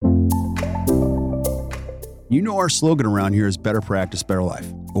You know our slogan around here is better practice, better life.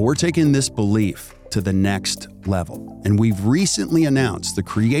 But we're taking this belief to the next level. And we've recently announced the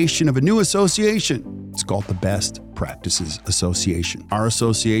creation of a new association. It's called the Best Practices Association. Our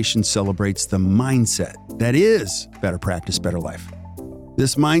association celebrates the mindset that is better practice, better life.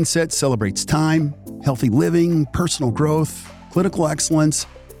 This mindset celebrates time, healthy living, personal growth, clinical excellence,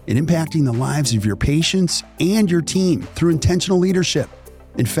 and impacting the lives of your patients and your team through intentional leadership.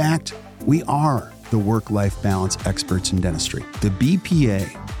 In fact, we are the work-life balance experts in dentistry. The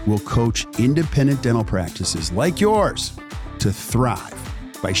BPA will coach independent dental practices like yours to thrive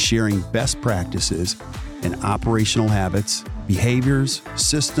by sharing best practices and operational habits, behaviors,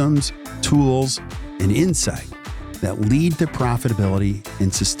 systems, tools, and insight that lead to profitability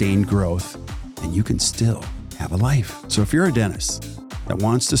and sustained growth, and you can still have a life. So if you're a dentist that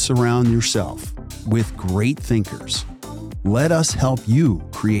wants to surround yourself with great thinkers, let us help you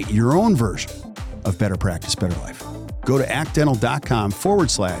create your own version of better practice, better life. Go to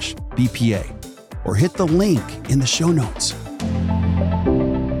actdental.com/BPA or hit the link in the show notes.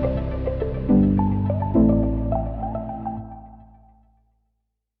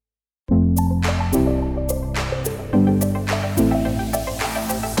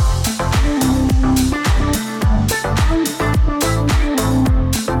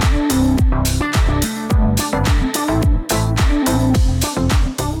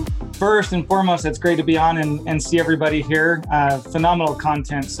 First and foremost, it's great to be on and see everybody here. Phenomenal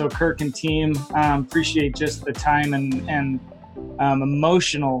content. So Kirk and team, appreciate just the time and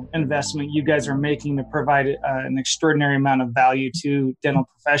emotional investment you guys are making to provide an extraordinary amount of value to dental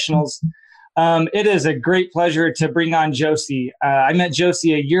professionals. It is a great pleasure to bring on Josey. I met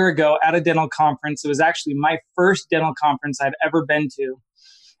Josey a year ago at a dental conference. It was actually my first dental conference I'd ever been to.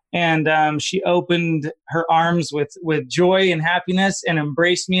 And she opened her arms with joy and happiness and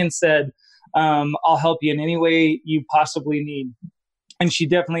embraced me and said, I'll help you in any way you possibly need. And she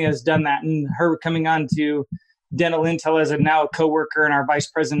definitely has done that. And her coming on to Dental Intel as now a coworker and our vice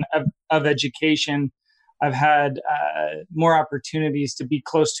president of education, I've had more opportunities to be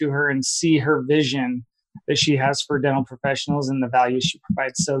close to her and see her vision that she has for dental professionals and the value she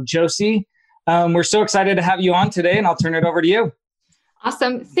provides. So Josey, we're so excited to have you on today, and I'll turn it over to you.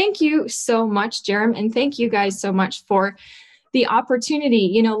 Awesome. Thank you so much, Jerem. And thank you guys so much for the opportunity.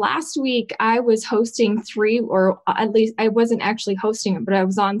 You know, last week I was hosting or at least I wasn't actually hosting it, but I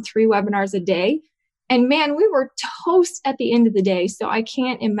was on 3 webinars a day. And man, we were toast at the end of the day. So I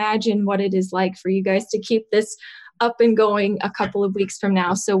can't imagine what it is like for you guys to keep this up and going a couple of weeks from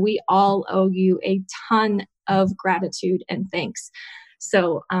now. So we all owe you a ton of gratitude and thanks.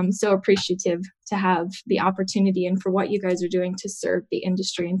 So I'm so appreciative to have the opportunity and for what you guys are doing to serve the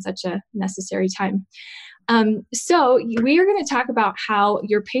industry in such a necessary time. So we are going to talk about how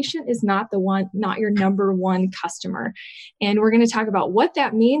your patient is not your number one customer. And we're going to talk about what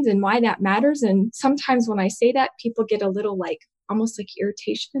that means and why that matters. And sometimes when I say that, people get a little almost like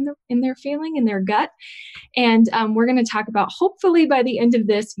irritation in their feeling, in their gut. And we're going to talk about, hopefully by the end of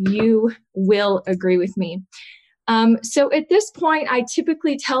this, you will agree with me. So at this point, I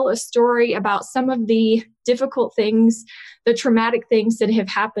typically tell a story about some of the difficult things, the traumatic things that have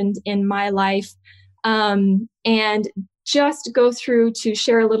happened in my life, and just go through to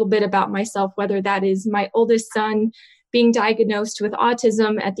share a little bit about myself, whether that is my oldest son being diagnosed with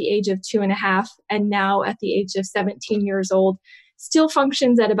autism at the age of 2.5, and now at the age of 17 years old, still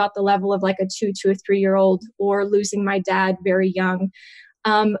functions at about the level of like a 2 to a 3-year-old, or losing my dad very young.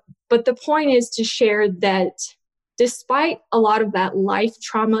 But the point is to share that despite a lot of that life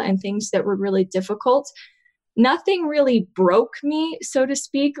trauma and things that were really difficult, nothing really broke me, so to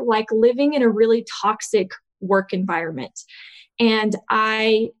speak, like living in a really toxic work environment. And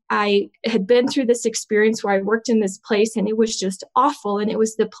I had been through this experience where I worked in this place and it was just awful. And it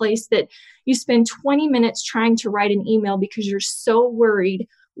was the place that you spend 20 minutes trying to write an email because you're so worried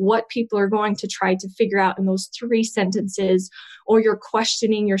what people are going to try to figure out in those 3 sentences, or you're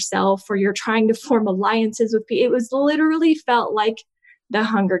questioning yourself, or you're trying to form alliances with people. It was literally felt like the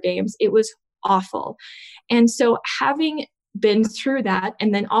Hunger Games. It was awful. And so having been through that,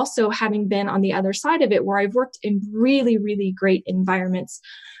 and then also having been on the other side of it, where I've worked in really, really great environments,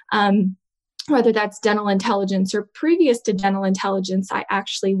 whether that's dental intelligence or previous to dental intelligence, I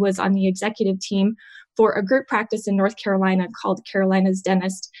actually was on the executive team for a group practice in North Carolina called Carolina's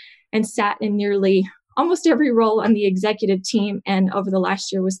Dentist, and sat in nearly almost every role on the executive team. And over the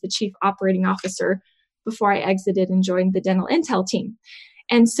last year was the chief operating officer before I exited and joined the Dental Intel team.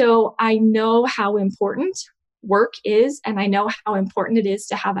 And so I know how important work is, and I know how important it is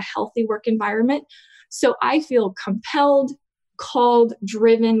to have a healthy work environment. So I feel compelled, called,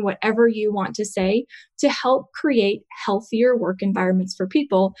 driven, whatever you want to say, to help create healthier work environments for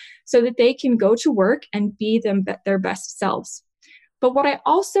people so that they can go to work and be their best selves. But what I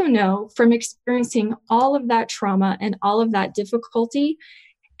also know from experiencing all of that trauma and all of that difficulty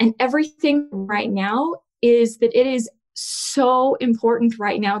and everything right now is that it is so important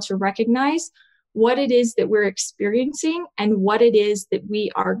right now to recognize what it is that we're experiencing and what it is that we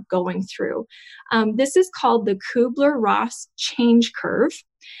are going through. This is called the Kubler-Ross change curve.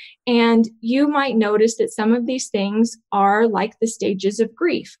 And you might notice that some of these things are like the stages of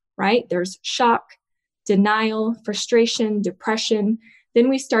grief, right? There's shock, denial, frustration, depression. Then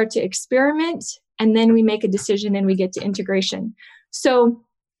we start to experiment, and then we make a decision and we get to integration. So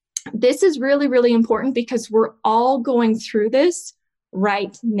this is really, really important because we're all going through this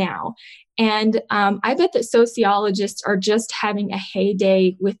right now. And I bet that sociologists are just having a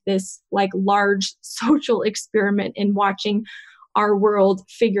heyday with this like large social experiment in watching our world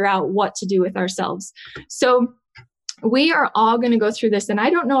figure out what to do with ourselves. So we are all going to go through this. And I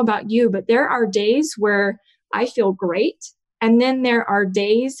don't know about you, but there are days where I feel great. And then there are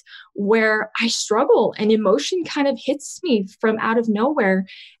days where I struggle and emotion kind of hits me from out of nowhere.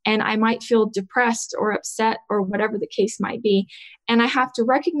 And I might feel depressed or upset or whatever the case might be. And I have to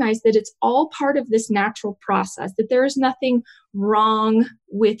recognize that it's all part of this natural process, that there is nothing wrong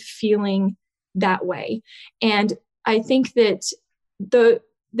with feeling that way. And I think that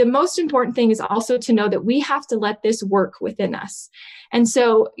the most important thing is also to know that we have to let this work within us. And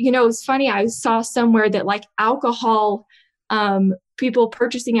so, it's funny, I saw somewhere that like alcohol, people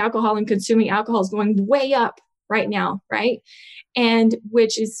purchasing alcohol and consuming alcohol is going way up right now, right? And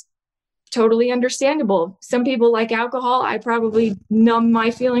which is totally understandable. Some people like alcohol. I probably numb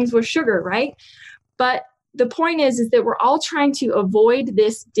my feelings with sugar, right? But the point is that we're all trying to avoid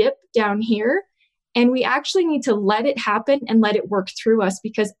this dip down here. And we actually need to let it happen and let it work through us,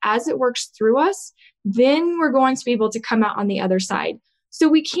 because as it works through us, then we're going to be able to come out on the other side. So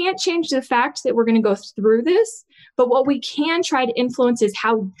we can't change the fact that we're going to go through this, but what we can try to influence is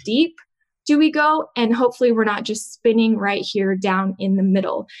how deep do we go? And hopefully we're not just spinning right here down in the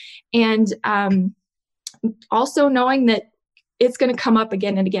middle. And also knowing that it's going to come up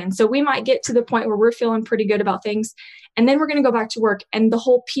again and again. So we might get to the point where we're feeling pretty good about things, and then we're going to go back to work and the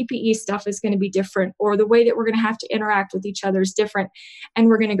whole PPE stuff is going to be different, or the way that we're going to have to interact with each other is different, and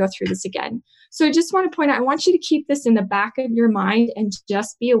we're going to go through this again. So I just want to point out, I want you to keep this in the back of your mind and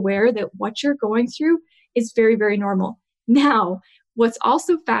just be aware that what you're going through is very, very normal. Now, what's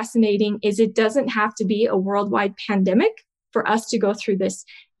also fascinating is it doesn't have to be a worldwide pandemic for us to go through this.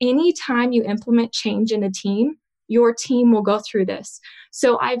 Anytime you implement change in a team, your team will go through this.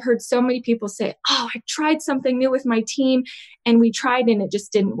 So I've heard so many people say, I tried something new with my team and we tried and it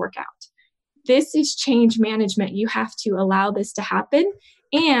just didn't work out. This is change management. You have to allow this to happen.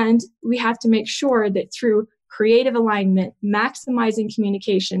 And we have to make sure that through creative alignment, maximizing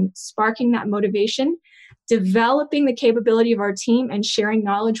communication, sparking that motivation, developing the capability of our team and sharing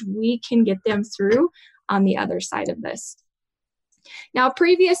knowledge, we can get them through on the other side of this. Now,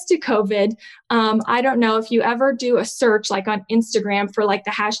 previous to COVID, I don't know if you ever do a search like on Instagram for like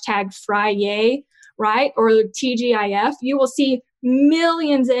the hashtag FryYay, right? Or TGIF, you will see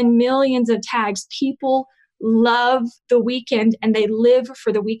millions and millions of tags. People love the weekend and they live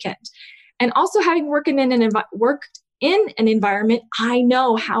for the weekend. And also having worked in an environment, I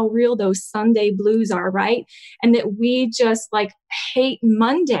know how real those Sunday blues are, right? And that we just like hate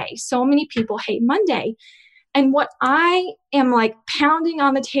Monday. So many people hate Monday. And what I am like pounding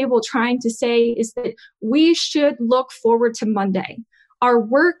on the table trying to say is that we should look forward to Monday. Our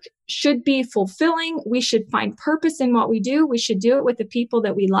work should be fulfilling. We should find purpose in what we do. We should do it with the people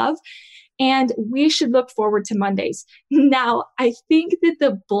that we love. And we should look forward to Mondays. Now, I think that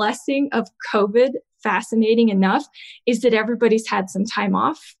the blessing of COVID, fascinating enough, is that everybody's had some time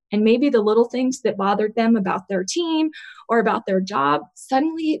off, and maybe the little things that bothered them about their team or about their job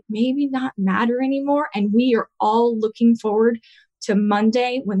suddenly maybe not matter anymore. And we are all looking forward to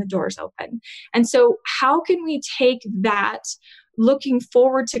Monday when the doors open. And so how can we take that looking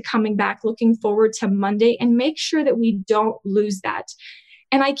forward to coming back, looking forward to Monday, and make sure that we don't lose that?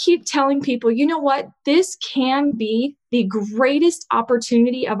 And I keep telling people, you know what? This can be the greatest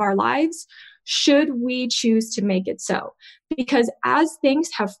opportunity of our lives should we choose to make it so. Because as things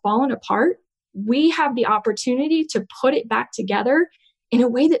have fallen apart, we have the opportunity to put it back together in a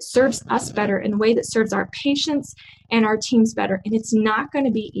way that serves us better, in a way that serves our patients and our teams better. And it's not going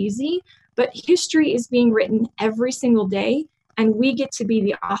to be easy, but history is being written every single day, and we get to be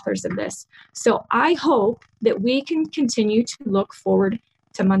the authors of this. So I hope that we can continue to look forward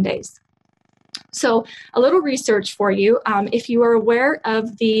to Mondays. So a little research for you. If you are aware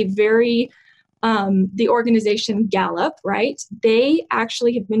of the organization Gallup, right? They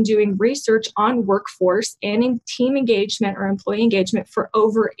actually have been doing research on workforce and in team engagement or employee engagement for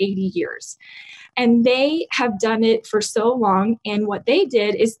over 80 years. And they have done it for so long. And what they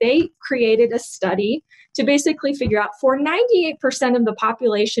did is they created a study to basically figure out for 98% of the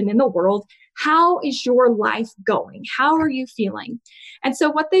population in the world, how is your life going? How are you feeling? And so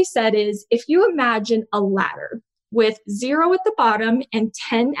what they said is, if you imagine a ladder with 0 at the bottom and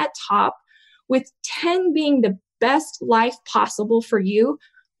 10 at top, with 10 being the best life possible for you,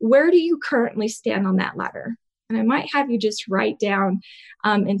 where do you currently stand on that ladder? And I might have you just write down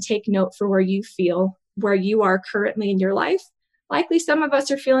and take note for where you feel, where you are currently in your life. Likely some of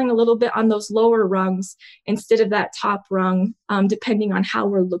us are feeling a little bit on those lower rungs instead of that top rung, depending on how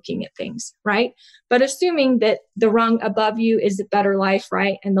we're looking at things, right? But assuming that the rung above you is a better life,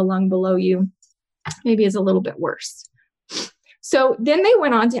 right? And the rung below you maybe is a little bit worse. So then they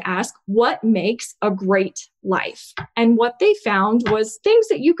went on to ask, what makes a great life? And what they found was things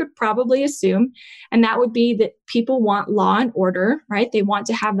that you could probably assume, and that would be that people want law and order, right? They want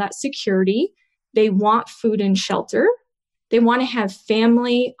to have that security. They want food and shelter. They want to have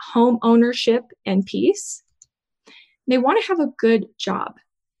family, home ownership, and peace. They want to have a good job.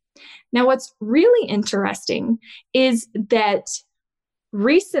 Now, what's really interesting is that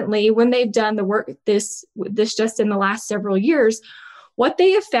recently, when they've done the work, this just in the last several years, what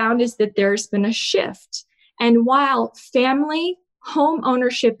they have found is that there's been a shift. And while family, home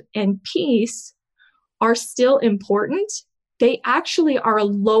ownership, and peace are still important, they actually are a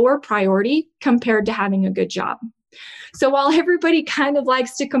lower priority compared to having a good job. So while everybody kind of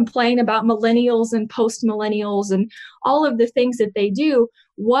likes to complain about millennials and post-millennials and all of the things that they do,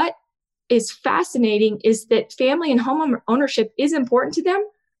 what is fascinating is that family and home ownership is important to them,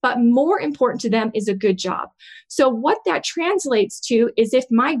 but more important to them is a good job. So what that translates to is, if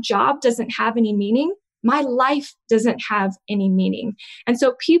my job doesn't have any meaning, my life doesn't have any meaning. And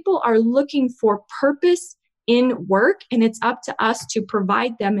so people are looking for purpose in work, and it's up to us to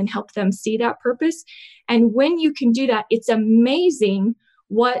provide them and help them see that purpose. And when you can do that, it's amazing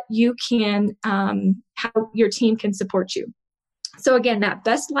what you can, how your team can support you. So again, that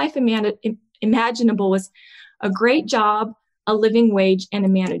best life imaginable was a great job, a living wage, and a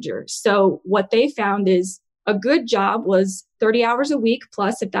manager. So what they found is a good job was 30 hours a week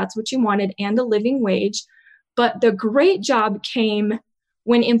plus, if that's what you wanted, and a living wage. But the great job came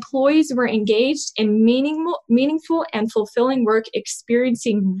when employees were engaged in meaningful and fulfilling work,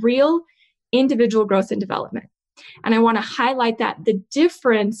 experiencing real individual growth and development. And I want to highlight that the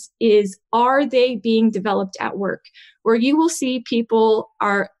difference is, are they being developed at work? Where you will see people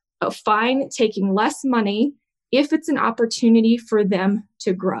are fine taking less money if it's an opportunity for them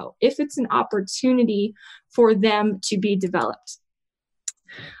to grow, if it's an opportunity for them to be developed.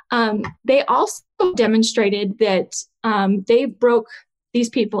 They also demonstrated that they broke these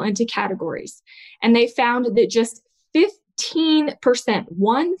people into categories, and they found that just 15%,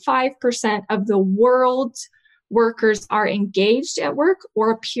 15% of the world's workers are engaged at work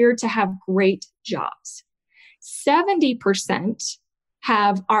or appear to have great jobs. 70%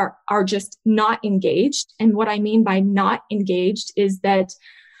 are just not engaged. And what I mean by not engaged is that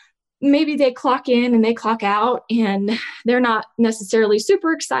maybe they clock in and they clock out, and they're not necessarily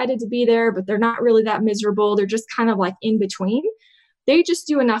super excited to be there, but they're not really that miserable. They're just kind of like in between. They just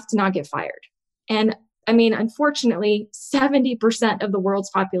do enough to not get fired. And I mean, unfortunately, 70% of the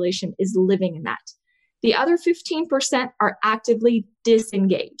world's population is living in that. The other 15% are actively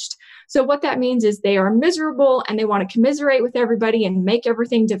disengaged. So what that means is they are miserable and they want to commiserate with everybody and make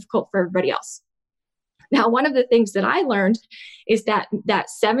everything difficult for everybody else. Now, one of the things that I learned is that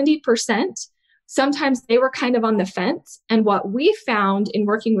 70%, sometimes they were kind of on the fence. And what we found in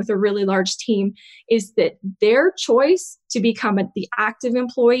working with a really large team is that their choice to become the active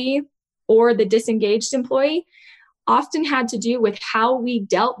employee or the disengaged employee often had to do with how we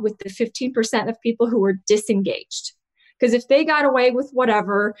dealt with the 15% of people who were disengaged. Because if they got away with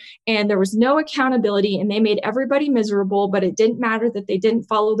whatever and there was no accountability and they made everybody miserable, but it didn't matter that they didn't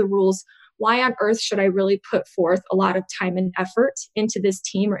follow the rules, why on earth should I really put forth a lot of time and effort into this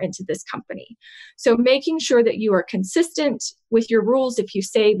team or into this company? So making sure that you are consistent with your rules. If you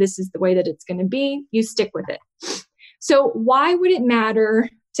say this is the way that it's going to be, you stick with it. So why would it matter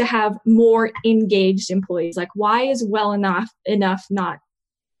to have more engaged employees? Like, why is well enough not,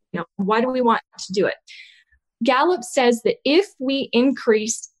 why do we want to do it? Gallup says that if we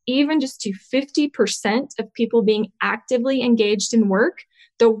increased even just to 50% of people being actively engaged in work,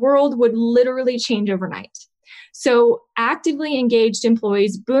 the world would literally change overnight. So actively engaged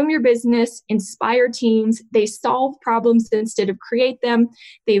employees boom your business, inspire teams, they solve problems instead of create them,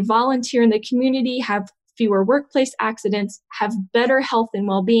 they volunteer in the community, have fewer workplace accidents, have better health and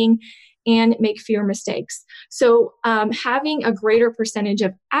well-being, and make fewer mistakes. So having a greater percentage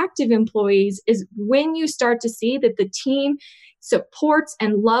of active employees is when you start to see that the team supports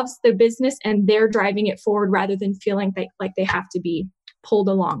and loves the business and they're driving it forward rather than feeling like they have to be pulled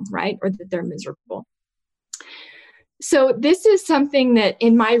along, right? Or that they're miserable. So this is something that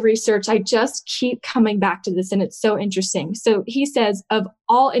in my research, I just keep coming back to this, and it's so interesting. So he says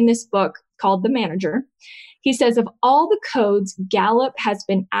in this book called The Manager, he says of all the codes Gallup has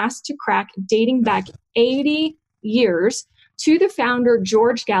been asked to crack dating back 80 years to the founder,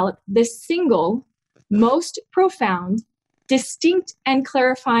 George Gallup, the single most profound, distinct, and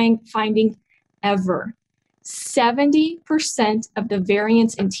clarifying finding ever. 70% of the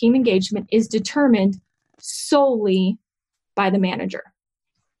variance in team engagement is determined solely by the manager.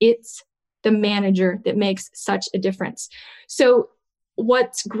 It's the manager that makes such a difference. So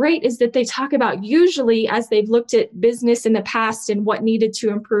what's great is that they talk about usually as they've looked at business in the past and what needed to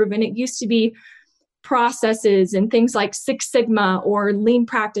improve, and it used to be processes and things like Six Sigma or lean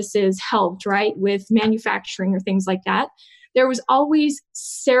practices helped, right, with manufacturing or things like that. There was always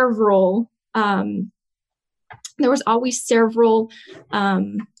several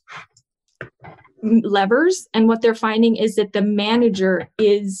levers, and what they're finding is that the manager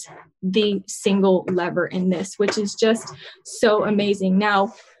is the single lever in this, which is just so amazing.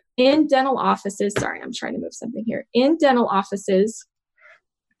 Now, in dental offices, I'm trying to move something here. In dental offices,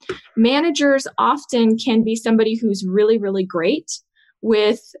 managers often can be somebody who's really, really great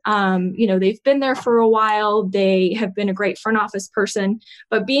with, they've been there for a while, they have been a great front office person,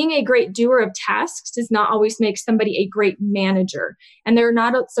 but being a great doer of tasks does not always make somebody a great manager. And there's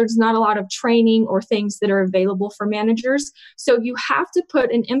not a lot of training or things that are available for managers. So you have to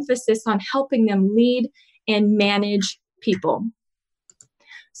put an emphasis on helping them lead and manage people.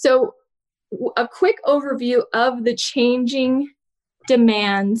 So a quick overview of the changing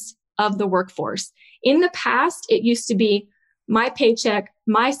demands of the workforce. In the past, it used to be my paycheck,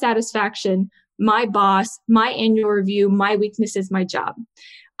 my satisfaction, my boss, my annual review, my weaknesses, my job.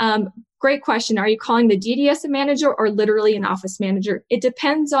 Great question. Are you calling the DDS a manager or literally an office manager? It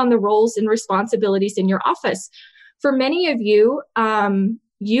depends on the roles and responsibilities in your office. For many of you,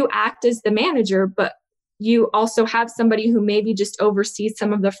 you act as the manager, but you also have somebody who maybe just oversees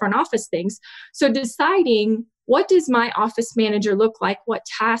some of the front office things. So deciding, what does my office manager look like? What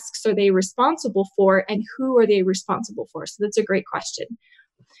tasks are they responsible for? And who are they responsible for? So that's a great question.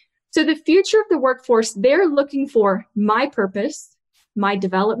 So the future of the workforce, they're looking for my purpose, my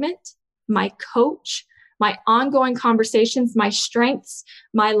development, my coach, my ongoing conversations, my strengths,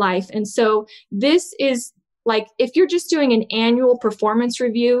 my life. And so this is like, if you're just doing an annual performance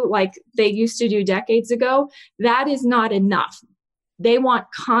review like they used to do decades ago, that is not enough. They want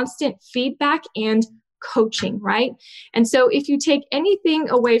constant feedback and coaching, right? And so if you take anything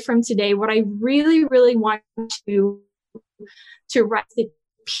away from today, what I really, really want to write is that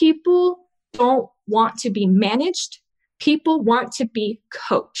people don't want to be managed. People want to be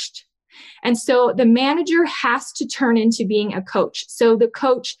coached. And so the manager has to turn into being a coach. So the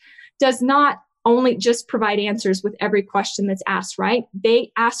coach does not only just provide answers with every question that's asked, right?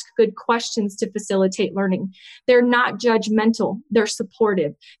 They ask good questions to facilitate learning. They're not judgmental. They're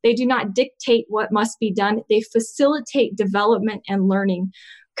supportive. They do not dictate what must be done. They facilitate development and learning.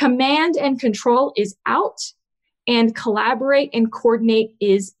 Command and control is out, and collaborate and coordinate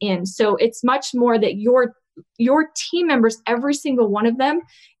is in. So it's much more that your team members, every single one of them,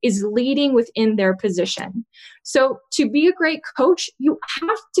 is leading within their position. So to be a great coach, you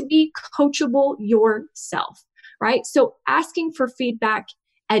have to be coachable yourself, right? So asking for feedback,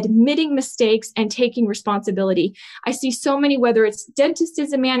 admitting mistakes, and taking responsibility. I see so many, whether it's dentist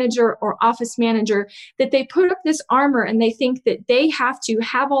as a manager or office manager, that they put up this armor and they think that they have to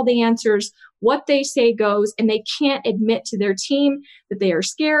have all the answers, what they say goes, and they can't admit to their team that they are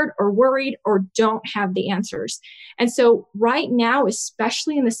scared or worried or don't have the answers. And so right now,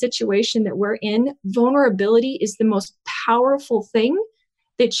 especially in the situation that we're in, vulnerability is the most powerful thing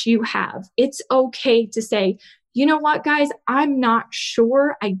that you have. It's okay to say, you know what, guys, I'm not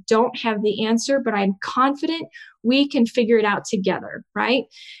sure. I don't have the answer, but I'm confident we can figure it out together, right?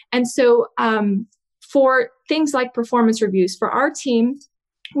 And so for things like performance reviews, for our team,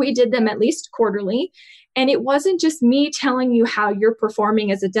 we did them at least quarterly. And it wasn't just me telling you how you're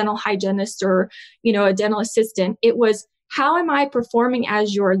performing as a dental hygienist or, a dental assistant. It was, how am I performing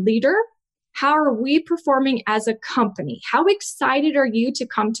as your leader? How are we performing as a company? How excited are you to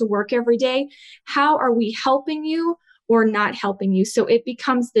come to work every day? How are we helping you or not helping you? So it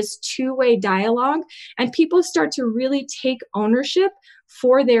becomes this two-way dialogue, and people start to really take ownership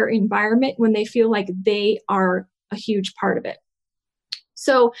for their environment when they feel like they are a huge part of it.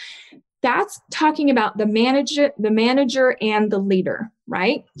 So that's talking about the manager and the leader,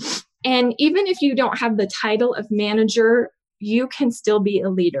 right? And even if you don't have the title of manager, you can still be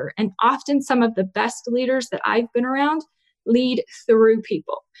a leader. And often some of the best leaders that I've been around lead through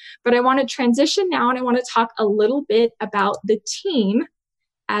people. But I want to transition now, and I want to talk a little bit about the team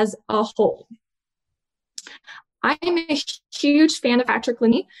as a whole. I am a huge fan of Patrick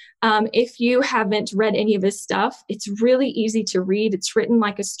Leahy. If you haven't read any of his stuff, it's really easy to read. It's written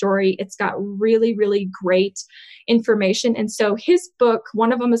like a story. It's got really, really great information. And so his book,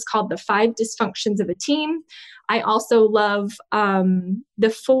 one of them is called The 5 Dysfunctions of a Team. I also love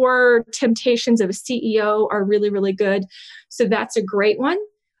The 4 Temptations of a CEO are really, really good. So that's a great one.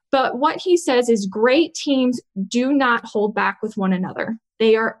 But what he says is great teams do not hold back with one another.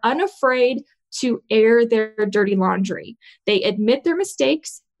 They are unafraid to air their dirty laundry. They admit their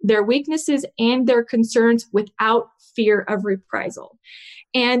mistakes, their weaknesses, and their concerns without fear of reprisal.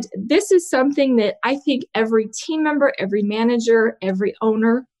 And this is something that I think every team member, every manager, every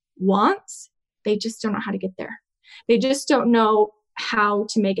owner wants. They just don't know how to get there. They just don't know how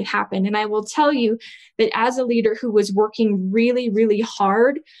to make it happen. And I will tell you that as a leader who was working really, really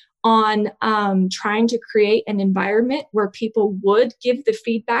hard on trying to create an environment where people would give the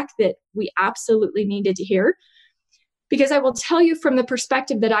feedback that we absolutely needed to hear. Because I will tell you from the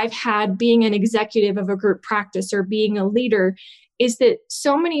perspective that I've had being an executive of a group practice or being a leader, is that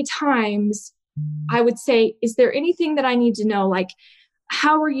so many times I would say, is there anything that I need to know? Like,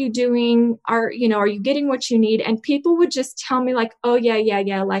 how are you doing? Are you getting what you need? And people would just tell me like, oh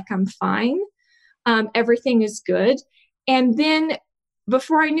yeah, like I'm fine. Everything is good. And then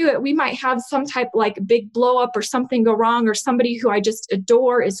before I knew it, we might have some type like big blow up or something go wrong, or somebody who I just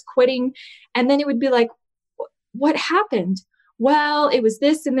adore is quitting. And then it would be like, what happened? Well, it was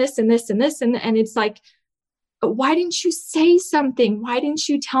this and this and this and this. And it's like, why didn't you say something? Why didn't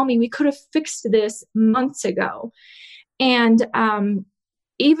you tell me? We could have fixed this months ago. And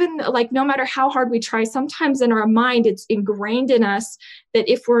even like, no matter how hard we try, sometimes in our mind, it's ingrained in us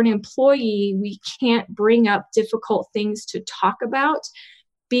that if we're an employee, we can't bring up difficult things to talk about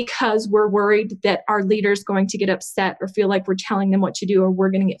because we're worried that our leader's going to get upset or feel like we're telling them what to do or we're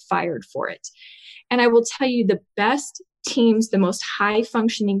going to get fired for it. And I will tell you, the best teams, the most high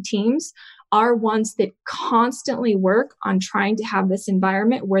functioning teams are ones that constantly work on trying to have this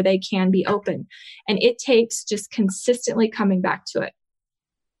environment where they can be open. And it takes just consistently coming back to it.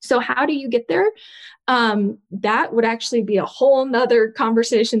 So how do you get there? That would actually be a whole nother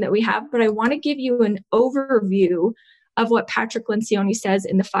conversation that we have, but I want to give you an overview of what Patrick Lencioni says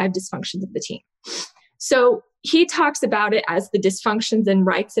in the 5 dysfunctions of the team. So he talks about it as the dysfunctions and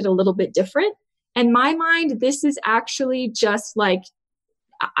writes it a little bit different. In my mind, this is actually just like,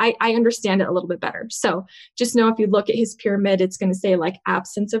 I understand it a little bit better. So just know if you look at his pyramid, it's going to say like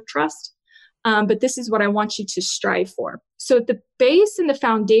absence of trust. But this is what I want you to strive for. So the base and the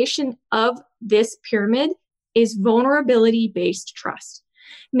foundation of this pyramid is vulnerability-based trust.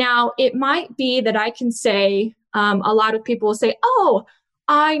 Now, it might be that I can say, a lot of people will say, oh,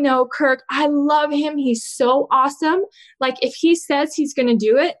 I know Kirk, I love him. He's so awesome. Like if he says he's going to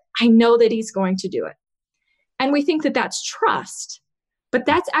do it, I know that he's going to do it. And we think that that's trust, but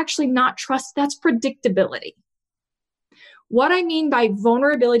that's actually not trust. That's predictability. What I mean by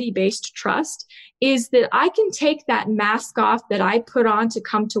vulnerability-based trust is that I can take that mask off that I put on to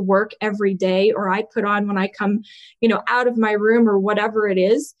come to work every day, or I put on when I come, out of my room or whatever it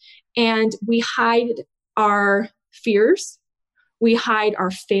is, and we hide our fears, we hide our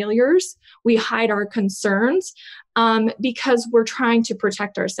failures, we hide our concerns because we're trying to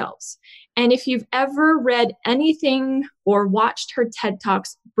protect ourselves. And if you've ever read anything or watched her TED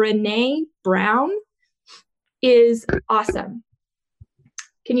Talks, Brené Brown is awesome.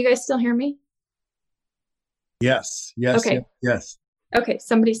 Can you guys still hear me? Yes. Okay. Yes. Okay.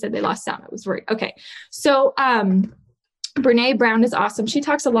 Somebody said they lost sound. I was worried. Okay. So Brené Brown is awesome. She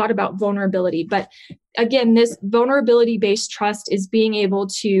talks a lot about vulnerability, but again, this vulnerability-based trust is being able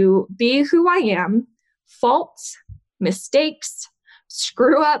to be who I am, faults, mistakes,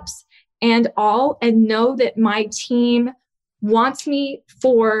 screw-ups, and know that my team wants me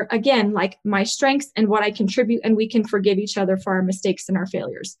for, again, like my strengths and what I contribute, and we can forgive each other for our mistakes and our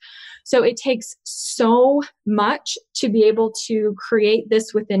failures. So it takes so much to be able to create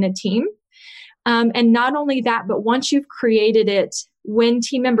this within a team. And not only that, but once you've created it, when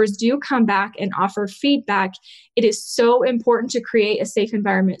team members do come back and offer feedback, it is so important to create a safe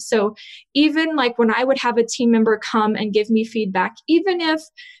environment. So even like when I would have a team member come and give me feedback, even if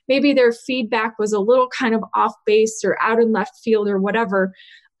maybe their feedback was a little kind of off base or out in left field or whatever,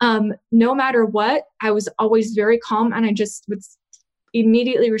 no matter what, I was always very calm, and I just would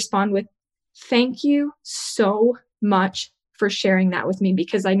immediately respond with, thank you so much for sharing that with me,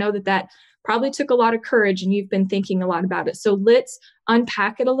 because I know that probably took a lot of courage and you've been thinking a lot about it. So let's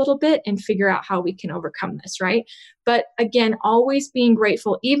unpack it a little bit and figure out how we can overcome this, right? But again, always being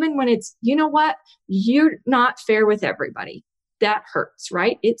grateful, even when it's, you know what, you're not fair with everybody. That hurts,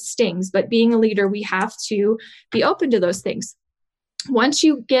 right? It stings. But being a leader, we have to be open to those things. Once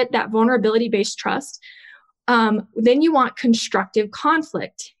you get that vulnerability-based trust, then you want constructive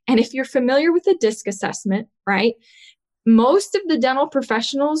conflict. And if you're familiar with the DISC assessment, right? Most of the dental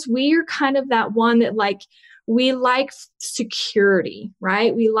professionals, we are kind of that one that we like security,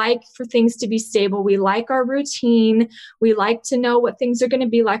 right? We like for things to be stable. We like our routine. We like to know what things are going to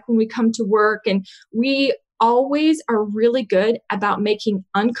be like when we come to work. And we always are really good about making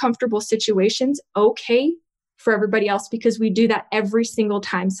uncomfortable situations okay for everybody else, because we do that every single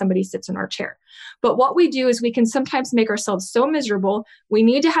time somebody sits in our chair. But what we do is we can sometimes make ourselves so miserable. We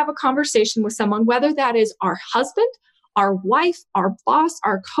need to have a conversation with someone, whether that is our husband, our wife, our boss,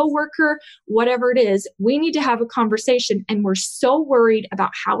 our coworker, whatever it is. We need to have a conversation, and we're so worried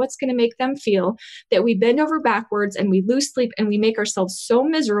about how it's going to make them feel that we bend over backwards and we lose sleep and we make ourselves so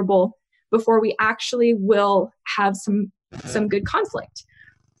miserable before we actually will have some good conflict.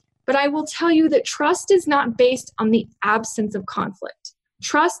 But I will tell you that trust is not based on the absence of conflict.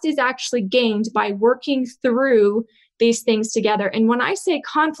 Trust is actually gained by working through these things together. And when I say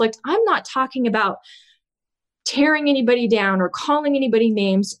conflict, I'm not talking about tearing anybody down or calling anybody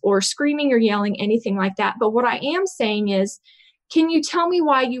names or screaming or yelling, anything like that. But what I am saying is, can you tell me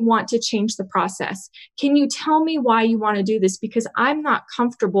why you want to change the process? Can you tell me why you want to do this? Because I'm not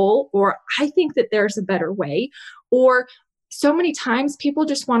comfortable, or I think that there's a better way. Or so many times people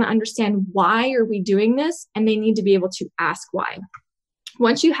just want to understand, why are we doing this? And they need to be able to ask why.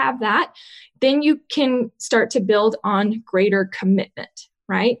 Once you have that, then you can start to build on greater commitment.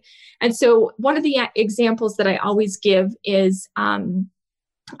 Right? And so one of the examples that I always give is I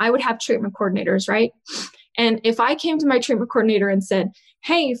would have treatment coordinators, right? And if I came to my treatment coordinator and said,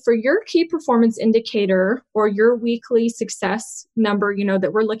 hey, for your key performance indicator or your weekly success number,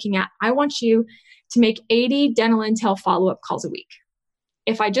 that we're looking at, I want you to make 80 dental intel follow-up calls a week.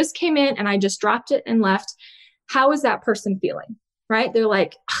 If I just came in and I just dropped it and left, how is that person feeling? Right? They're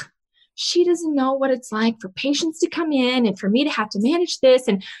like, she doesn't know what it's like for patients to come in and for me to have to manage this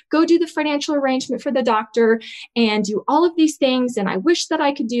and go do the financial arrangement for the doctor and do all of these things. And I wish that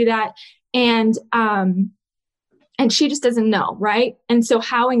I could do that. And she just doesn't know, right? And so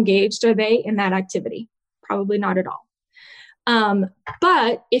how engaged are they in that activity? Probably not at all.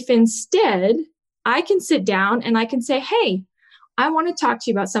 But if instead I can sit down and I can say, hey, I want to talk to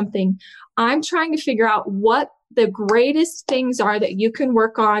you about something. I'm trying to figure out what the greatest things are that you can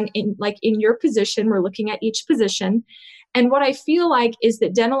work on in your position. We're looking at each position. And what I feel like is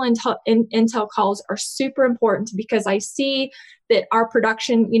that dental intel calls are super important, because I see that our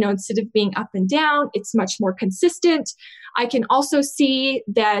production, instead of being up and down, it's much more consistent. I can also see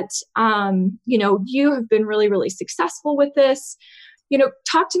that, you have been really, really successful with this.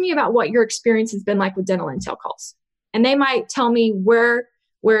 Talk to me about what your experience has been like with dental intel calls. And they might tell me where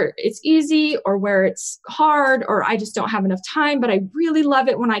it's easy or where it's hard, or I just don't have enough time, but I really love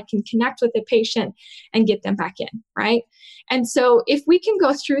it when I can connect with a patient and get them back in, right? And so if we can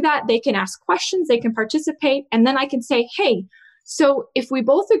go through that, they can ask questions, they can participate, and then I can say, hey, so if we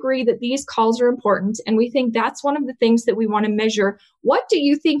both agree that these calls are important and we think that's one of the things that we want to measure, what do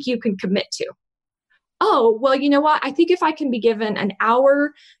you think you can commit to? Oh, well, you know what? I think if I can be given an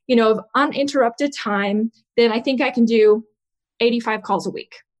hour, of uninterrupted time, then I think I can do 85 calls a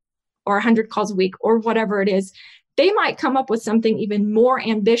week or 100 calls a week or whatever it is. They might come up with something even more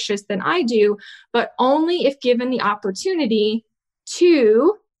ambitious than I do, but only if given the opportunity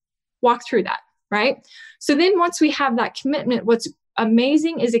to walk through that, right? So then once we have that commitment, what's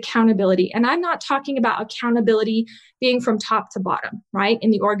amazing is accountability. And I'm not talking about accountability being from top to bottom, right? In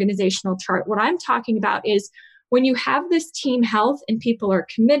the organizational chart. What I'm talking about is when you have this team health and people are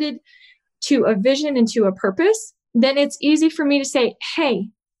committed to a vision and to a purpose, then it's easy for me to say, hey,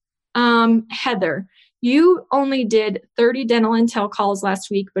 Heather, you only did 30 dental intel calls last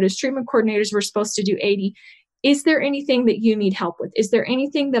week, but as treatment coordinators, we're supposed to do 80. Is there anything that you need help with? Is there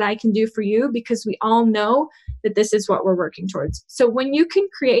anything that I can do for you? Because we all know that this is what we're working towards. So when you can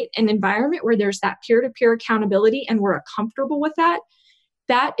create an environment where there's that peer-to-peer accountability and we're comfortable with that,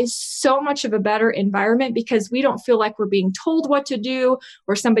 that is so much of a better environment because we don't feel like we're being told what to do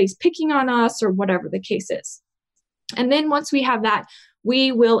or somebody's picking on us or whatever the case is. And then once we have that,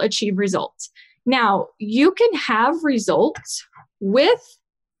 we will achieve results. Now, you can have results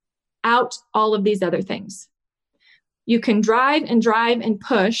without all of these other things. You can drive and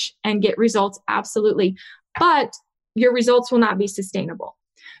push and get results, absolutely, but your results will not be sustainable.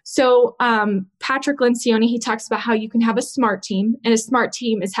 So Patrick Lencioni, he talks about how you can have a smart team, and a smart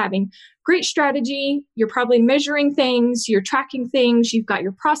team is having great strategy. You're probably measuring things, you're tracking things, you've got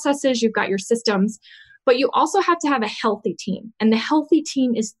your processes, you've got your systems, but you also have to have a healthy team. And the healthy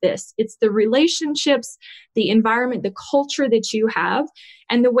team is this: it's the relationships, the environment, the culture that you have.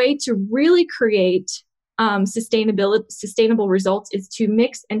 And the way to really create sustainable results is to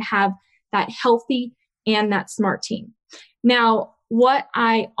mix and have that healthy and that smart team. Now, what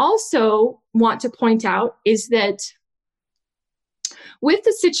I also want to point out is that with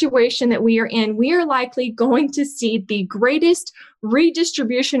the situation that we are in, we are likely going to see the greatest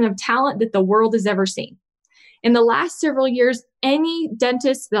redistribution of talent that the world has ever seen. In the last several years, any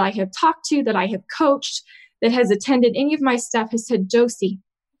dentist that I have talked to, that I have coached, that has attended any of my stuff has said, Josey,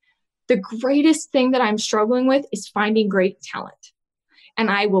 the greatest thing that I'm struggling with is finding great talent. And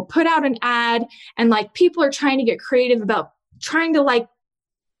I will put out an ad, and like people are trying to get creative about trying to like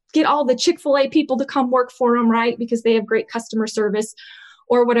get all the Chick-fil-A people to come work for them, right? Because they have great customer service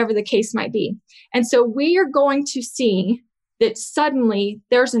or whatever the case might be. And so we are going to see that suddenly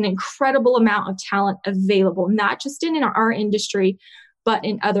there's an incredible amount of talent available, not just in our industry, but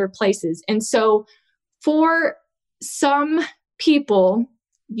in other places. And so for some people,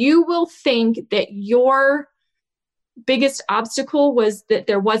 you will think that your biggest obstacle was that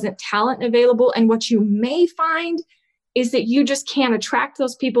there wasn't talent available. And what you may find is that you just can't attract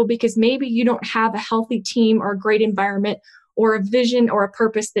those people because maybe you don't have a healthy team or a great environment or a vision or a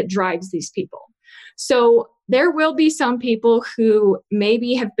purpose that drives these people. So there will be some people who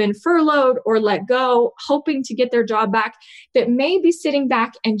maybe have been furloughed or let go, hoping to get their job back, that may be sitting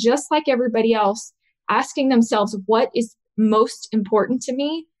back and just like everybody else, asking themselves, what is most important to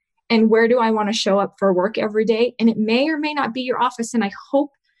me? And where do I want to show up for work every day? And it may or may not be your office. And I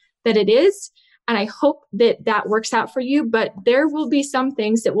hope that it is. And I hope that that works out for you. But there will be some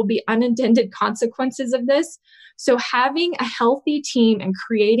things that will be unintended consequences of this. So having a healthy team and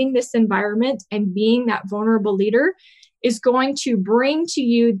creating this environment and being that vulnerable leader is going to bring to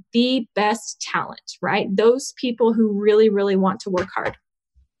you the best talent, right? Those people who really, really want to work hard.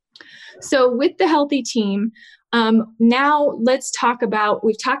 So with the healthy team, now let's talk about,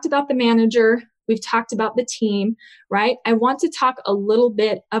 we've talked about the manager, we've talked about the team, right? I want to talk a little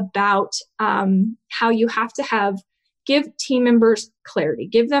bit about how you have to give team members clarity,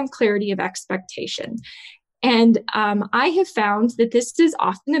 give them clarity of expectation. And I have found that this is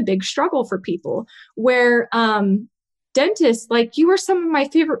often a big struggle for people where dentists, like you are some of my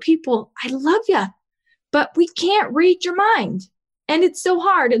favorite people. I love you, but we can't read your mind. And it's so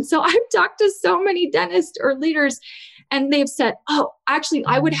hard. And so I've talked to so many dentists or leaders, and they've said, oh, actually,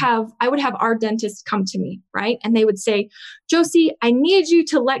 I would have our dentist come to me, right? And they would say, Josey, I need you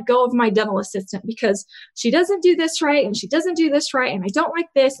to let go of my dental assistant because she doesn't do this right, and she doesn't do this right, and I don't like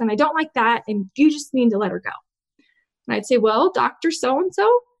this, and I don't like that, and you just need to let her go. And I'd say, well, Dr.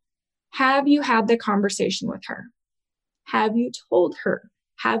 So-and-so, have you had the conversation with her? Have you told her?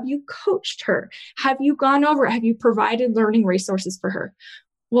 Have you coached her? Have you gone over? Have you provided learning resources for her?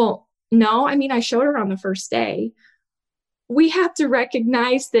 Well, no, I showed her on the first day. We have to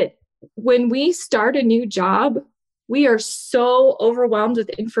recognize that when we start a new job, we are so overwhelmed with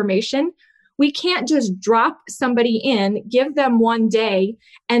information. We can't just drop somebody in, give them one day,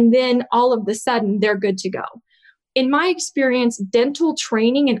 and then all of a sudden they're good to go. In my experience, dental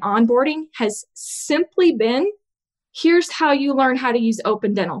training and onboarding has simply been, here's how you learn how to use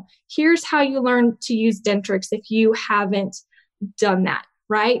Open Dental. Here's how you learn to use Dentrix if you haven't done that,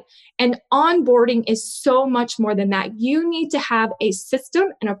 right? And onboarding is so much more than that. You need to have a system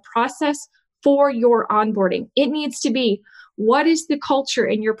and a process for your onboarding. It needs to be, what is the culture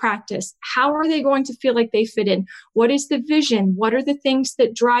in your practice? How are they going to feel like they fit in? What is the vision? What are the things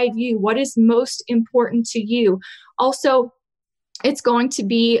that drive you? What is most important to you? Also, it's going to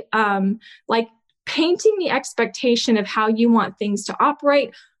be like painting the expectation of how you want things to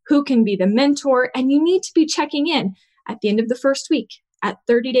operate, who can be the mentor, and you need to be checking in at the end of the first week, at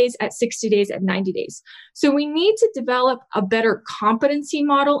 30 days, at 60 days, at 90 days. So we need to develop a better competency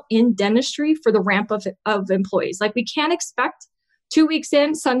model in dentistry for the ramp of employees. Like we can't expect 2 weeks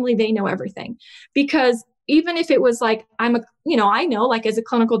in, suddenly they know everything. Because even if it was like, I know like as a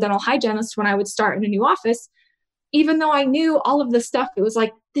clinical dental hygienist, when I would start in a new office, even though I knew all of the stuff, it was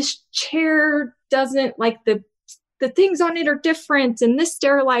like, this chair doesn't like the things on it are different, and this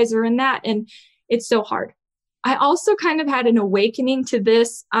sterilizer and that. And it's so hard. I also kind of had an awakening to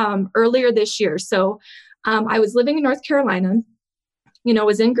this earlier this year. So I was living in North Carolina,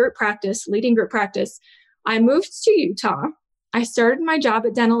 was in group practice, leading group practice. I moved to Utah. I started my job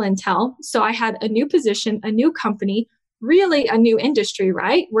at Dental Intel. So I had a new position, a new company, really a new industry,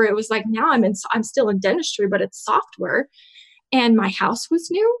 right? Where it was like, now I'm still in dentistry, but it's software. And my house was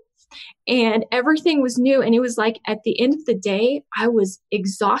new and everything was new. And it was like, at the end of the day, I was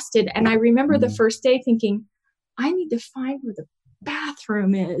exhausted. And I remember the first day thinking, I need to find where the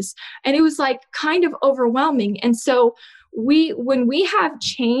bathroom is. And it was like kind of overwhelming. And so when we have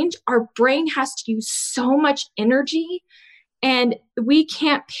change, our brain has to use so much energy, and we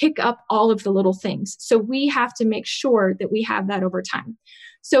can't pick up all of the little things. So we have to make sure that we have that over time.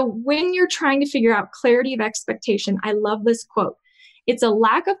 So when you're trying to figure out clarity of expectation, I love this quote. It's a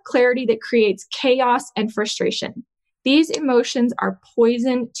lack of clarity that creates chaos and frustration. These emotions are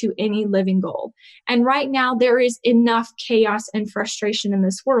poison to any living goal. And right now there is enough chaos and frustration in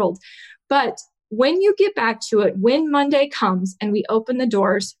this world. But when you get back to it, when Monday comes and we open the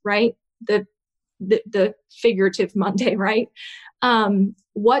doors, right? The figurative Monday, right?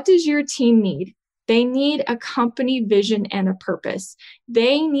 What does your team need? They need a company vision and a purpose.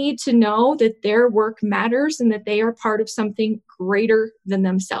 They need to know that their work matters and that they are part of something greater than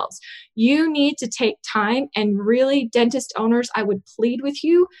themselves. You need to take time, and really, dentist owners, I would plead with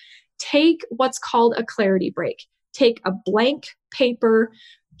you, take what's called a clarity break. Take a blank paper,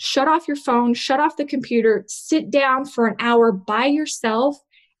 shut off your phone, shut off the computer, sit down for an hour by yourself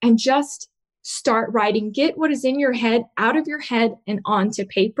and just start writing. Get what is in your head out of your head and onto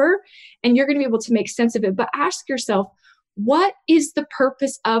paper, and you're going to be able to make sense of it. But ask yourself, what is the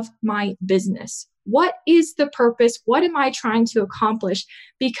purpose of my business? What is the purpose? What am I trying to accomplish?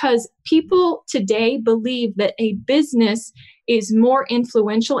 Because people today believe that a business is more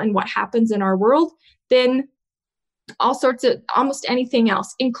influential in what happens in our world than all sorts of almost anything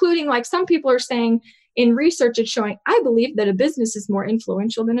else, including like some people are saying, in research, it's showing, I believe that a business is more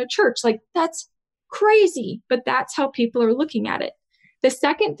influential than a church. Like, that's crazy, but that's how people are looking at it. The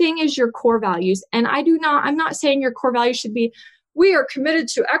second thing is your core values. And I'm not saying your core values should be, we are committed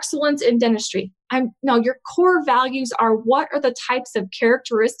to excellence in dentistry. No, your core values are, what are the types of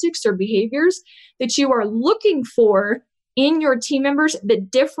characteristics or behaviors that you are looking for in your team members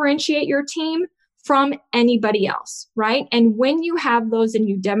that differentiate your team from anybody else, right? And when you have those and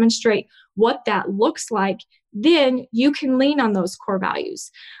you demonstrate what that looks like, then you can lean on those core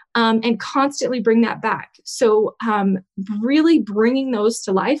values and constantly bring that back. So really bringing those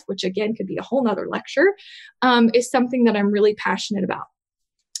to life, which again could be a whole nother lecture, is something that I'm really passionate about.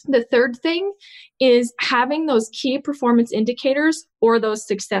 The third thing is having those key performance indicators or those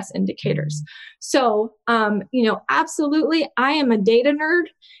success indicators. So, absolutely, I am a data nerd.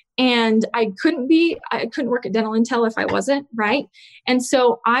 And I couldn't work at Dental Intel if I wasn't, right? And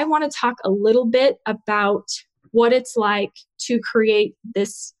so I want to talk a little bit about what it's like to create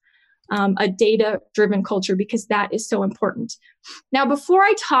this, a data-driven culture, because that is so important. Now, before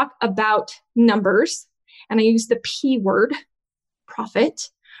I talk about numbers, and I use the P word, profit,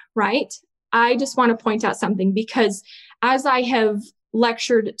 right? I just want to point out something, because as I have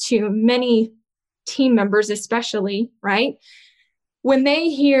lectured to many team members, especially, right? When they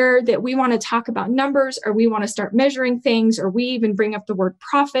hear that we want to talk about numbers, or we want to start measuring things, or we even bring up the word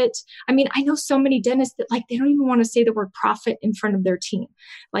profit. I mean, I know so many dentists that they don't even want to say the word profit in front of their team.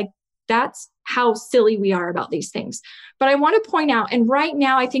 That's how silly we are about these things. But I want to point out, and right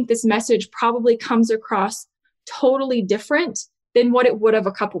now, I think this message probably comes across totally different than what it would have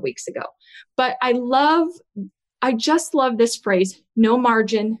a couple weeks ago. But I just love this phrase, no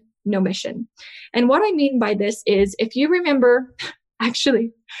margin, no mission. And what I mean by this is, if you remember,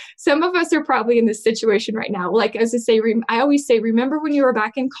 actually, some of us are probably in this situation right now. I always say, remember when you were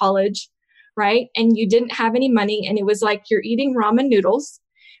back in college, right? And you didn't have any money, and it was like you're eating ramen noodles.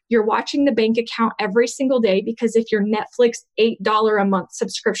 You're watching the bank account every single day, because if your Netflix $8 a month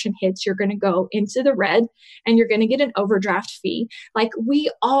subscription hits, you're going to go into the red and you're going to get an overdraft fee.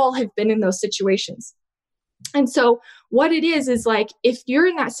 We all have been in those situations. And so what it is if you're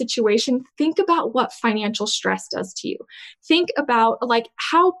in that situation, think about what financial stress does to you. Think about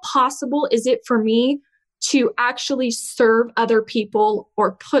how possible is it for me to actually serve other people,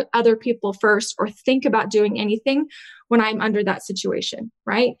 or put other people first, or think about doing anything when I'm under that situation,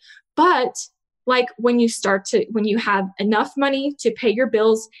 right? But like when you have enough money to pay your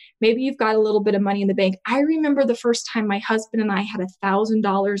bills, maybe you've got a little bit of money in the bank. I remember the first time my husband and I had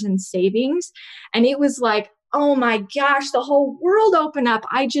 $1,000 in savings, and it was like, oh my gosh, the whole world opened up.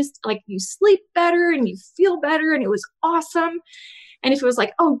 I just like, you sleep better and you feel better, and it was awesome. And if it was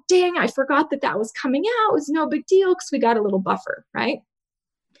like, oh dang, I forgot that was coming out, it was no big deal because we got a little buffer, right?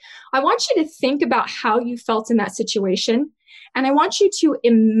 I want you to think about how you felt in that situation. And I want you to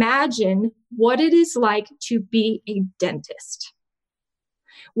imagine what it is like to be a dentist,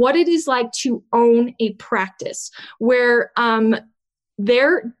 what it is like to own a practice where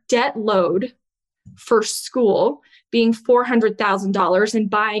their debt load for school being $400,000 and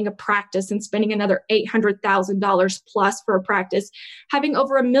buying a practice and spending another $800,000 plus for a practice, having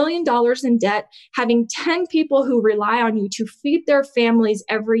over $1 million in debt, having 10 people who rely on you to feed their families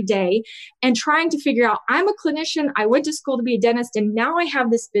every day, and trying to figure out, I'm a clinician, I went to school to be a dentist, and now I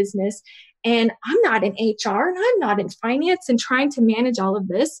have this business, and I'm not in HR, and I'm not in finance, and trying to manage all of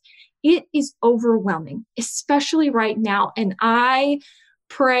this. It is overwhelming, especially right now. And I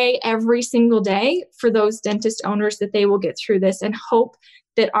pray every single day for those dentist owners that they will get through this, and hope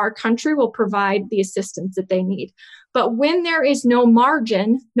that our country will provide the assistance that they need. But when there is no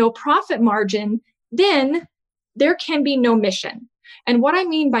margin, no profit margin, then there can be no mission. And what I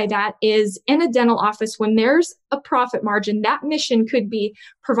mean by that is, in a dental office, when there's a profit margin, that mission could be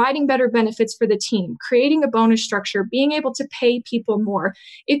providing better benefits for the team, creating a bonus structure, being able to pay people more.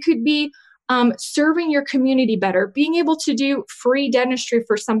 It could be serving your community better, being able to do free dentistry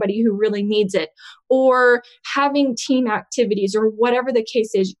for somebody who really needs it, or having team activities, or whatever the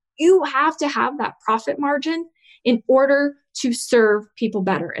case is. You have to have that profit margin in order to serve people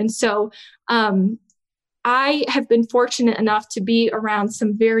better. And so I have been fortunate enough to be around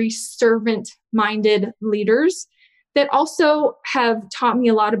some very servant-minded leaders that also have taught me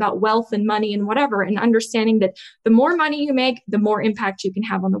a lot about wealth and money and whatever, and understanding that the more money you make, the more impact you can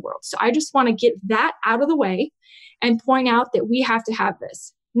have on the world. So I just want to get that out of the way and point out that we have to have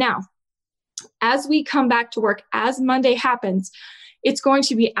this. Now, as we come back to work, as Monday happens, it's going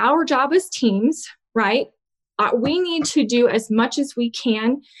to be our job as teams, right? We need to do as much as we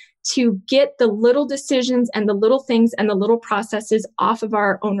can to get the little decisions and the little things and the little processes off of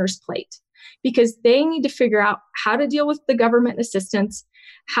our owners' plate, because they need to figure out how to deal with the government assistance,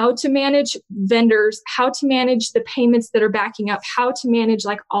 how to manage vendors, how to manage the payments that are backing up, how to manage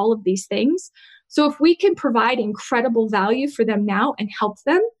like all of these things. So if we can provide incredible value for them now and help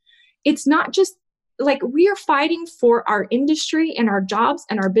them, it's not just like we are fighting for our industry and our jobs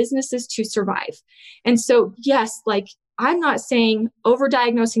and our businesses to survive. And so, yes, like I'm not saying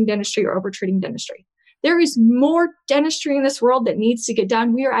overdiagnosing dentistry or overtreating dentistry. There is more dentistry in this world that needs to get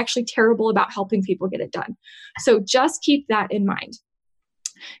done. We are actually terrible about helping people get it done. So just keep that in mind.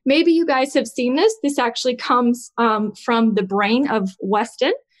 Maybe you guys have seen this. This actually comes from the brain of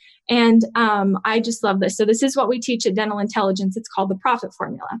Weston. And I just love this. So this is what we teach at Dental Intelligence. It's called the profit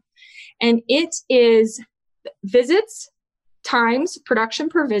formula. And it is visits times production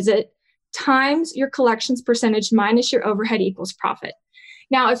per visit times your collections percentage minus your overhead equals profit.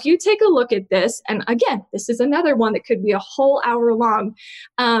 Now, if you take a look at this, and again, this is another one that could be a whole hour long,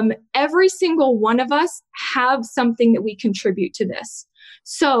 every single one of us have something that we contribute to this.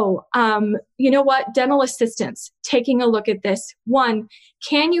 So, you know what? Dental assistants, taking a look at this. One,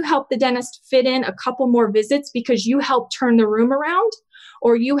 can you help the dentist fit in a couple more visits because you help turn the room around,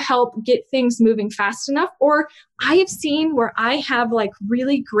 or you help get things moving fast enough? Or I have seen where I have like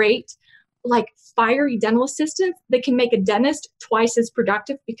really great, like fiery dental assistants that can make a dentist twice as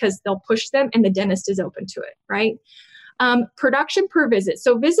productive because they'll push them and the dentist is open to it, right? Production per visit.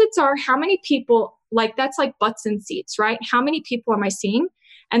 So visits are how many people, like that's like butts in seats, right? How many people am I seeing?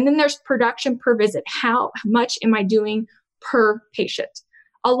 And then there's production per visit. How much am I doing per patient?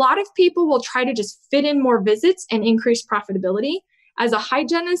 A lot of people will try to just fit in more visits and increase profitability. As a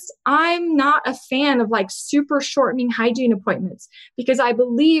hygienist, I'm not a fan of like super shortening hygiene appointments because I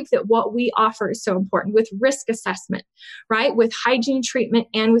believe that what we offer is so important with risk assessment, right? With hygiene treatment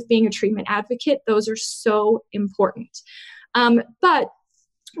and with being a treatment advocate, those are so important. But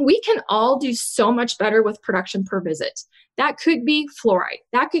we can all do so much better with production per visit. That could be fluoride.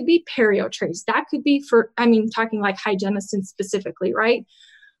 That could be perio trays. That could be talking like hygienists specifically, right?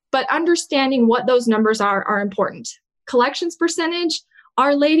 But understanding what those numbers are important. Collections percentage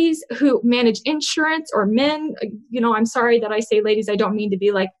are ladies who manage insurance, or men. I'm sorry that I say ladies. I don't mean to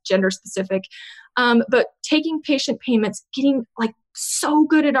be like gender specific, but taking patient payments, getting like so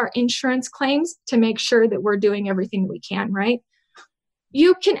good at our insurance claims to make sure that we're doing everything we can, right?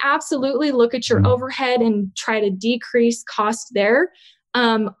 You can absolutely look at your overhead and try to decrease cost there.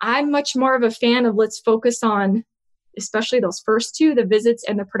 I'm much more of a fan of let's focus on, especially those first two, the visits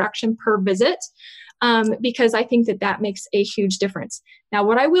and the production per visit, because I think that makes a huge difference. Now,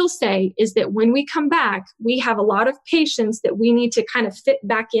 what I will say is that when we come back, we have a lot of patients that we need to kind of fit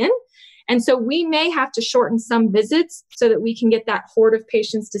back in. And so we may have to shorten some visits so that we can get that horde of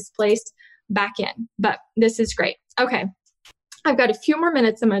patients displaced back in. But this is great. Okay. I've got a few more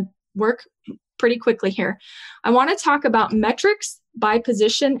minutes. I'm going to work pretty quickly here. I want to talk about metrics by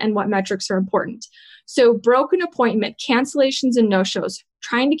position and what metrics are important. So broken appointment, cancellations, and no-shows,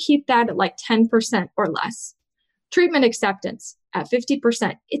 trying to keep that at like 10% or less. Treatment acceptance at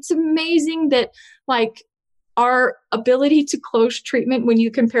 50%. It's amazing that like our ability to close treatment when you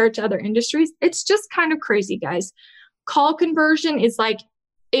compare it to other industries, it's just kind of crazy, guys. Call conversion is like,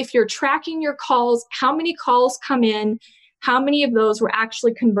 if you're tracking your calls, how many calls come in, how many of those were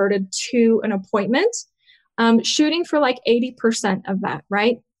actually converted to an appointment, shooting for like 80% of that,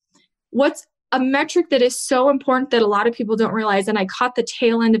 right? What's a metric that is so important that a lot of people don't realize, and I caught the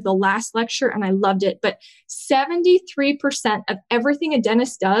tail end of the last lecture and I loved it, but 73% of everything a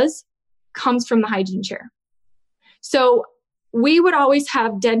dentist does comes from the hygiene chair. So we would always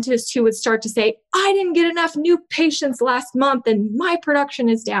have dentists who would start to say, I didn't get enough new patients last month and my production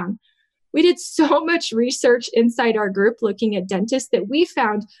is down. We did so much research inside our group looking at dentists that we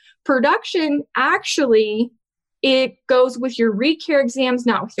found production actually, it goes with your recare exams,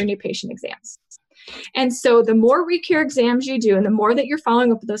 not with your new patient exams. And so the more recare exams you do and the more that you're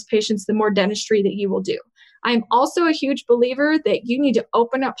following up with those patients, the more dentistry that you will do. I'm also a huge believer that you need to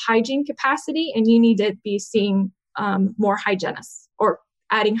open up hygiene capacity and you need to be seeing more hygienists or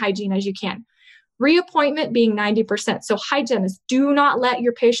adding hygiene as you can. Reappointment being 90%. So hygienists, do not let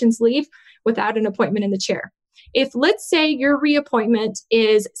your patients leave without an appointment in the chair. If let's say your reappointment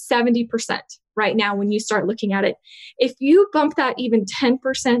is 70% right now when you start looking at it, if you bump that even 10%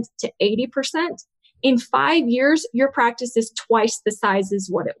 to 80%, in 5 years, your practice is twice the size as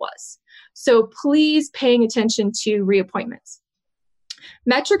what it was. So please paying attention to reappointments.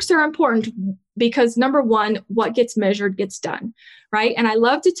 Metrics are important because number one, what gets measured gets done, right? And I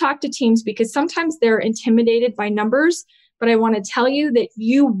love to talk to teams because sometimes they're intimidated by numbers, but I want to tell you that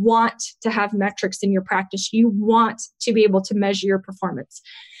you want to have metrics in your practice. You want to be able to measure your performance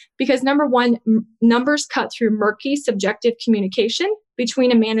because number one, numbers cut through murky subjective communication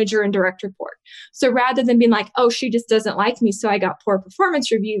between a manager and direct report. So rather than being like, oh, she just doesn't like me, so I got poor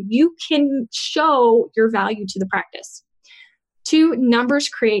performance review, you can show your value to the practice. 2, numbers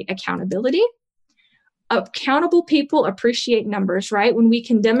create accountability. Accountable people appreciate numbers, right? When we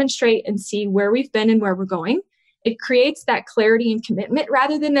can demonstrate and see where we've been and where we're going, it creates that clarity and commitment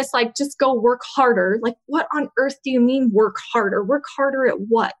rather than this like, just go work harder. Like, what on earth do you mean work harder? Work harder at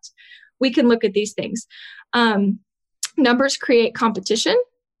what? We can look at these things. Numbers create competition,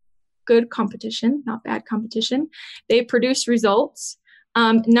 good competition, not bad competition. They produce results.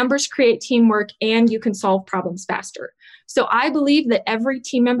 Numbers create teamwork and you can solve problems faster. So I believe that every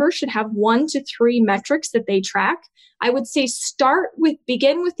team member should have 1 to 3 metrics that they track. I would say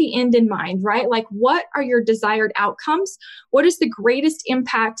begin with the end in mind, right? Like what are your desired outcomes? What is the greatest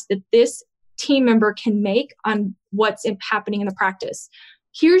impact that this team member can make on what's happening in the practice?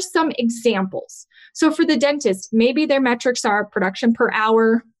 Here's some examples. So for the dentist, maybe their metrics are production per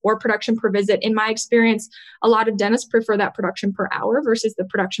hour or production per visit. In my experience, a lot of dentists prefer that production per hour versus the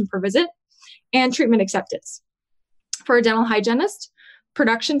production per visit, and treatment acceptance. For a dental hygienist,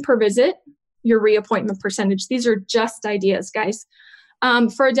 production per visit, your reappointment percentage. These are just ideas, guys.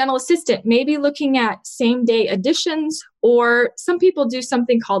 For a dental assistant, maybe looking at same-day additions, or some people do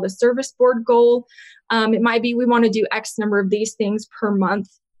something called a service board goal. It might be we want to do X number of these things per month.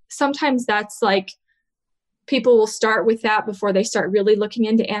 Sometimes that's like people will start with that before they start really looking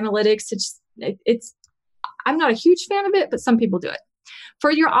into analytics. I'm not a huge fan of it, but some people do it.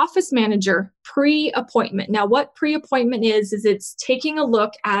 For your office manager, pre-appointment. Now, what pre-appointment is it's taking a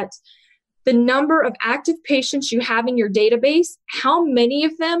look at the number of active patients you have in your database, how many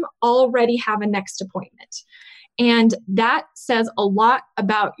of them already have a next appointment. And that says a lot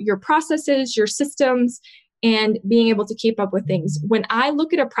about your processes, your systems, and being able to keep up with things. When I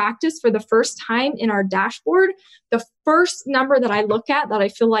look at a practice for the first time in our dashboard, the first number that I look at that I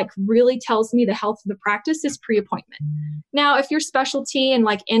feel like really tells me the health of the practice is pre-appointment. Now, if you're specialty and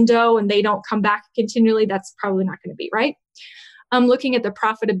like endo and they don't come back continually, that's probably not going to be, right? I'm looking at the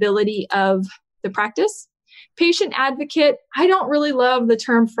profitability of the practice. Patient advocate, I don't really love the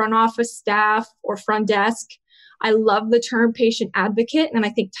term front office staff or front desk. I love the term patient advocate, and I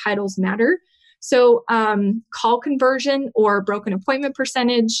think titles matter. So call conversion or broken appointment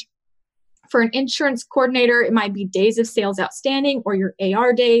percentage. For an insurance coordinator, it might be days of sales outstanding or your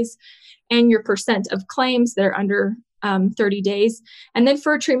AR days and your percent of claims that are under 30 days. And then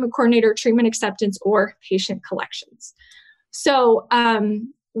for a treatment coordinator, treatment acceptance or patient collections. So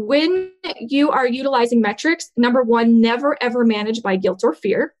when you are utilizing metrics, number one, never ever manage by guilt or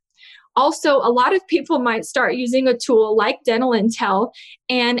fear. Also, a lot of people might start using a tool like Dental Intel,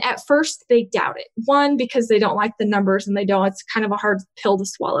 and at first they doubt it. One, because they don't like the numbers and it's kind of a hard pill to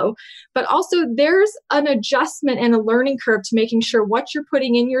swallow. But also there's an adjustment and a learning curve to making sure what you're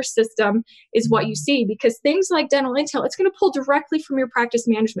putting in your system is what you see, because things like Dental Intel, it's going to pull directly from your practice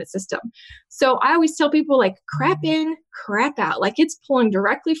management system. So I always tell people like crap in, crap out, like it's pulling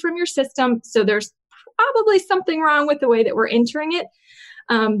directly from your system. So there's probably something wrong with the way that we're entering it.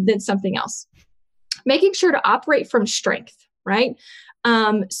 Than something else. Making sure to operate from strength, right?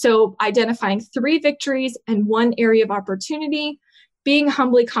 So identifying 3 victories and 1 area of opportunity, being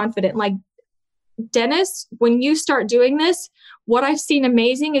humbly confident. Like Dennis, when you start doing this, what I've seen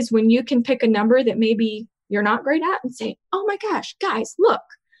amazing is when you can pick a number that maybe you're not great at and say, oh my gosh, guys, look,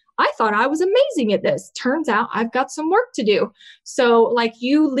 I thought I was amazing at this. Turns out I've got some work to do. So like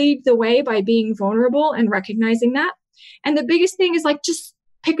you lead the way by being vulnerable and recognizing that. And the biggest thing is like, just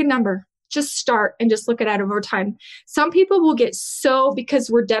pick a number, just start and just look at it over time. Some people will get because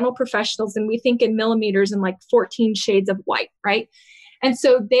we're dental professionals and we think in millimeters and like 14 shades of white, right? And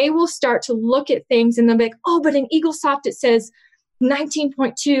so they will start to look at things and they'll be like, oh, but in EagleSoft it says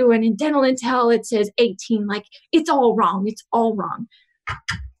 19.2 and in Dental Intel it says 18. Like it's all wrong. It's all wrong.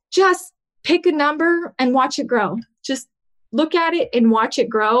 Just pick a number and watch it grow. Just look at it and watch it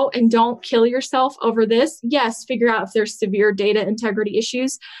grow and don't kill yourself over this. Yes, figure out if there's severe data integrity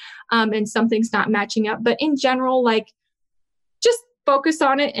issues and something's not matching up. But in general, like just focus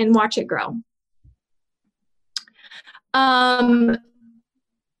on it and watch it grow. I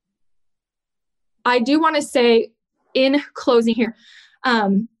do want to say in closing here,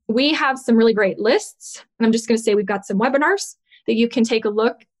 we have some really great lists. And I'm just going to say we've got some webinars that you can take a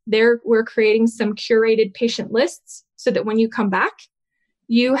look. There, we're creating some curated patient lists so that when you come back,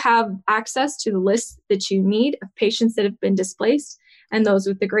 you have access to the list that you need of patients that have been displaced and those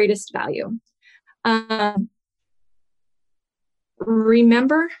with the greatest value.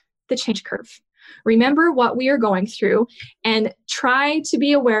 Remember the change curve. Remember what we are going through and try to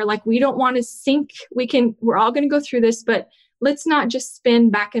be aware, like we don't want to sink. We're all going to go through this, but let's not just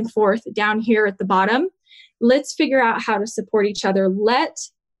spin back and forth down here at the bottom. Let's figure out how to support each other.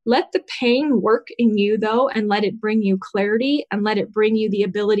 Let the pain work in you, though, and let it bring you clarity and let it bring you the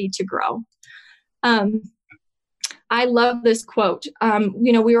ability to grow. I love this quote.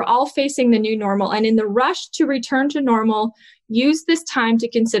 We are all facing the new normal, and in the rush to return to normal, use this time to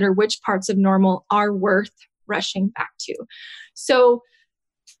consider which parts of normal are worth rushing back to. So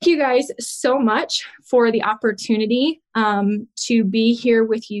thank you guys so much for the opportunity to be here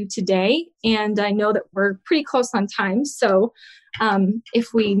with you today. And I know that we're pretty close on time. So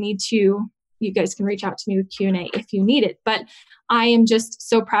if we need to, you guys can reach out to me with Q&A if you need it. But I am just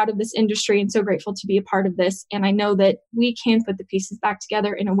so proud of this industry and so grateful to be a part of this. And I know that we can put the pieces back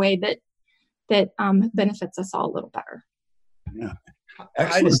together in a way that benefits us all a little better. Yeah.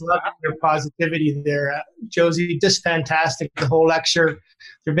 Excellent. I just love your positivity there, Josey. Just fantastic, the whole lecture.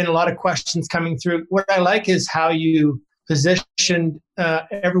 There have been a lot of questions coming through. What I like is how you positioned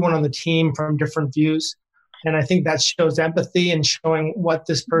everyone on the team from different views. And I think that shows empathy and showing what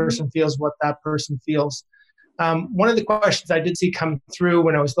this person feels, what that person feels. One of the questions I did see come through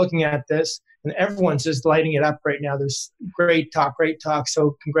when I was looking at this, and everyone's just lighting it up right now. There's great talk.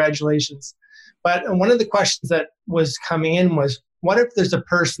 So congratulations. But one of the questions that was coming in was, what if there's a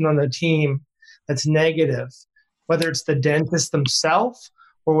person on the team that's negative, whether it's the dentist themselves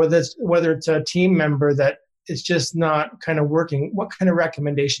or whether it's a team member that is just not kind of working? What kind of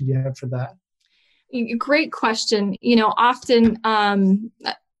recommendation do you have for that? Great question. Often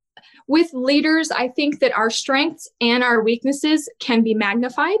with leaders, I think that our strengths and our weaknesses can be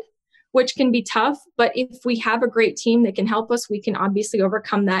magnified, which can be tough. But if we have a great team that can help us, we can obviously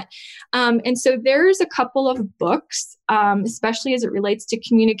overcome that. And so there's a couple of books, especially as it relates to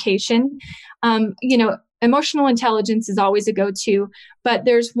communication. Emotional intelligence is always a go-to, but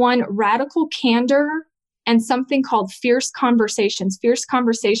there's one, Radical Candor, and something called Fierce Conversations. Fierce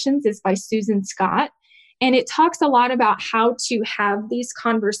Conversations is by Susan Scott. And it talks a lot about how to have these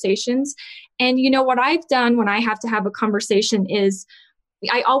conversations. And what I've done when I have to have a conversation is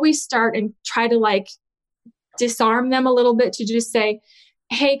I always start and try to disarm them a little bit to just say,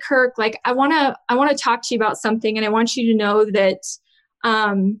 hey, Kirk, I want to talk to you about something. And I want you to know that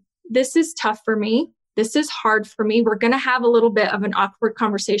this is tough for me. This is hard for me. We're going to have a little bit of an awkward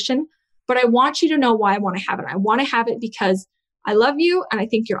conversation, but I want you to know why I want to have it. I want to have it because I love you and I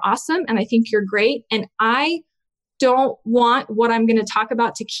think you're awesome and I think you're great. And I don't want what I'm going to talk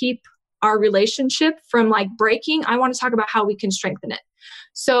about to keep our relationship from like breaking. I want to talk about how we can strengthen it.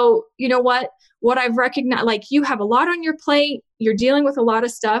 So you know what I've recognized, like you have a lot on your plate. You're dealing with a lot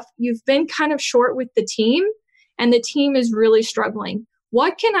of stuff. You've been kind of short with the team and the team is really struggling.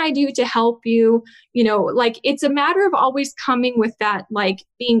 What can I do to help you? You know, like it's a matter of always coming with that, like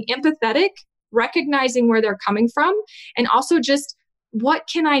being empathetic, recognizing where they're coming from, and also just what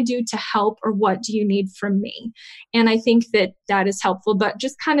can I do to help, or what do you need from me? And I think that is helpful, but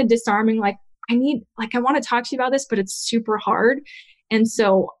just kind of disarming, like I want to talk to you about this, but it's super hard. And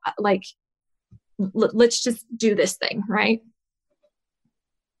so like, let's just do this thing, right?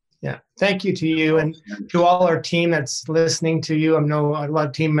 Yeah. Thank you to you and to all our team that's listening to you. I know a lot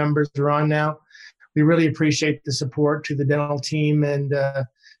of team members are on now. We really appreciate the support to the dental team and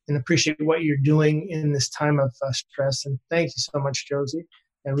appreciate what you're doing in this time of stress. And thank you so much, Josey.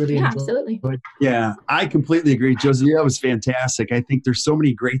 I really enjoyed absolutely. it. Yeah, I completely agree, Josey. That was fantastic. I think there's so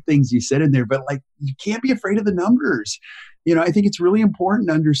many great things you said in there, but like you can't be afraid of the numbers. You know, I think it's really important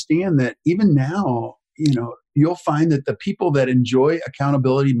to understand that even now, you know, you'll find that the people that enjoy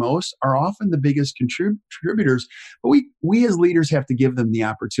accountability most are often the biggest contributors. But we as leaders have to give them the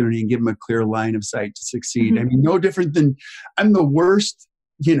opportunity and give them a clear line of sight to succeed. Mm-hmm. I mean, no different than I'm the worst,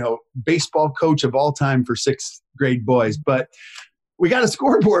 you know, baseball coach of all time for 6th grade boys, but we got a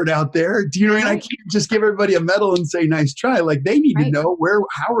scoreboard out there. Do you know what I mean? I can't just give everybody a medal and say, nice try. Like they need to know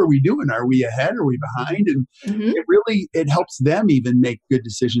how are we doing? Are we ahead? Are we behind? And it helps them even make good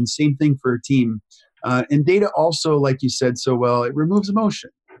decisions. Same thing for a team. And data also, like you said so well, it removes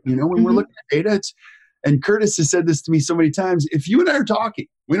emotion. You know, when we're looking at data, and Curtis has said this to me so many times, if you and I are talking,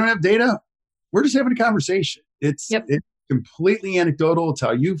 we don't have data, we're just having a conversation. It's completely anecdotal. It's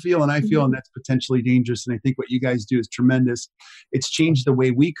how you feel and I feel, and that's potentially dangerous. And I think what you guys do is tremendous. It's changed the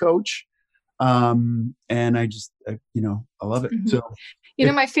way we coach. And I just, I love it. So,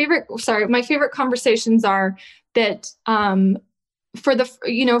 my favorite conversations are that,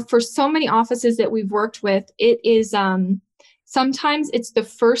 for so many offices that we've worked with, it is, sometimes it's the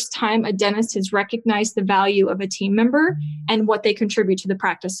first time a dentist has recognized the value of a team member and what they contribute to the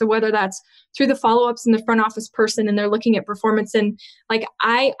practice. So whether that's through the follow-ups in the front office person and they're looking at performance, and like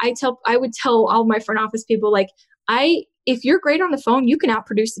I would tell all my front office people, like if you're great on the phone, you can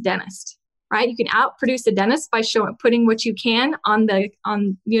outproduce the dentist, right? You can outproduce the dentist by putting what you can on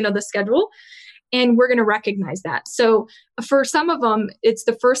the schedule. And we're going to recognize that. So for some of them, it's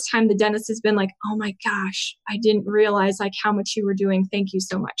the first time the dentist has been like, oh my gosh, I didn't realize like how much you were doing. Thank you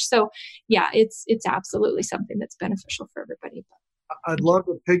so much. So yeah, it's absolutely something that's beneficial for everybody. I'd love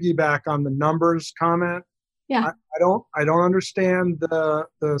to piggyback on the numbers comment. Yeah. I don't understand the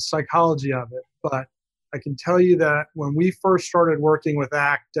psychology of it, but I can tell you that when we first started working with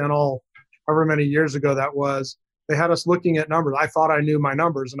ACT Dental, however many years ago that was, they had us looking at numbers. I thought I knew my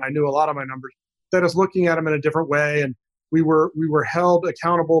numbers, and I knew a lot of my numbers. That us looking at them in a different way, and we were held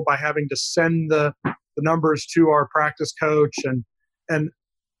accountable by having to send the numbers to our practice coach, and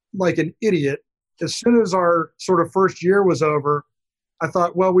like an idiot, as soon as our sort of first year was over, I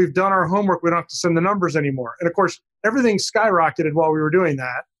thought, well, we've done our homework, we don't have to send the numbers anymore. And of course, everything skyrocketed while we were doing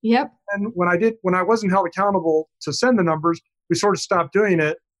that. Yep. And when I wasn't held accountable to send the numbers, we sort of stopped doing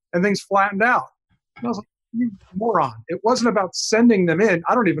it, and things flattened out. And I was like, you moron! It wasn't about sending them in.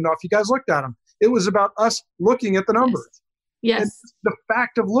 I don't even know if you guys looked at them. It was about us looking at the numbers. Yes. And the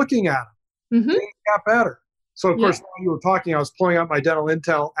fact of looking at them, things got better. So, of course, while you were talking, I was pulling up my Dental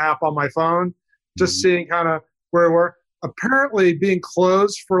Intel app on my phone, just seeing kind of where we're. Apparently, being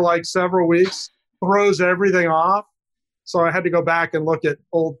closed for like several weeks throws everything off. So I had to go back and look at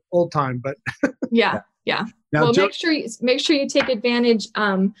old time. But yeah. Now, well, make sure you take advantage.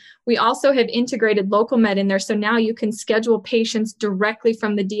 We also have integrated local med in there, so now you can schedule patients directly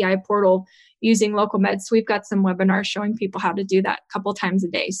from the DI portal using local med. So we've got some webinars showing people how to do that a couple times a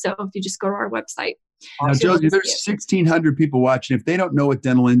day. So if you just go to our website. Now, Josey, there's 1,600 people watching. If they don't know what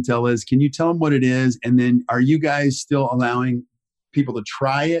Dental Intel is, can you tell them what it is? And then are you guys still allowing people to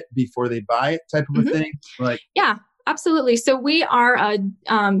try it before they buy it type of a thing? Yeah. Absolutely. So we are,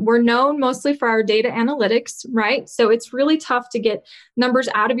 we're known mostly for our data analytics, right? So it's really tough to get numbers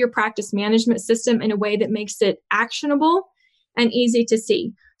out of your practice management system in a way that makes it actionable and easy to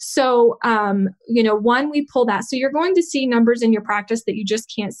see. So, we pull that. So you're going to see numbers in your practice that you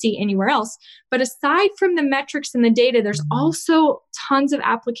just can't see anywhere else. But aside from the metrics and the data, there's also tons of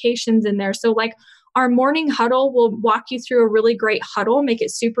applications in there. So like Our morning huddle will walk you through a really great huddle, make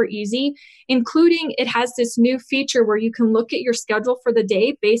it super easy, including it has this new feature where you can look at your schedule for the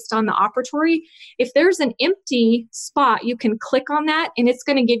day based on the operatory. If there's an empty spot, you can click on that and it's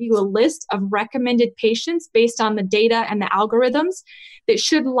going to give you a list of recommended patients based on the data and the algorithms that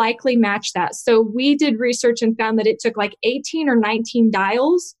should likely match that. So we did research and found that it took like 18 or 19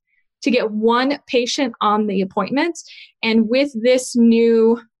 dials to get one patient on the appointment. And with this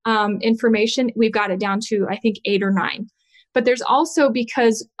new information, we've got it down to, I think, 8 or 9. But there's also,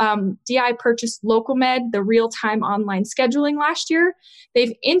 because DI purchased LocalMed, the real-time online scheduling last year,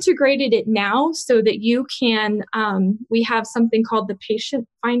 they've integrated it now so that you can, we have something called the Patient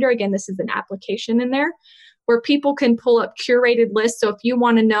Finder. Again, this is an application in there where people can pull up curated lists. So if you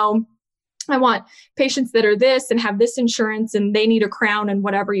want to know, I want patients that are this and have this insurance and they need a crown and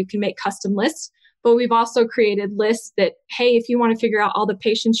whatever, you can make custom lists. But we've also created lists that, hey, if you want to figure out all the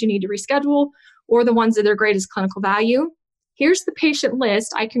patients you need to reschedule or the ones that are greatest clinical value, here's the patient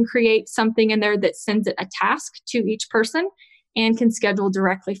list. I can create something in there that sends it a task to each person and can schedule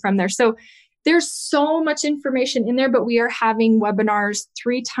directly from there. So there's so much information in there, but we are having webinars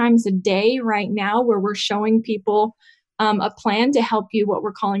 3 times a day right now where we're showing people a plan to help you, what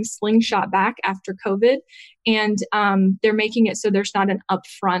we're calling slingshot back after COVID. And they're making it so there's not an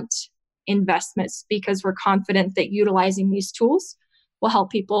upfront investment because we're confident that utilizing these tools will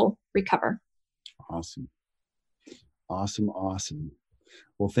help people recover. Awesome.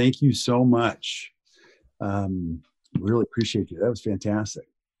 Well, thank you so much. Really appreciate you. That was fantastic.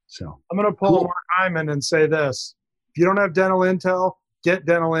 So I'm going to pull a Mark Hyman and say this. If you don't have dental intel, get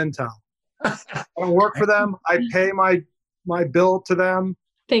dental intel. I don't work for them. I pay my bill to them.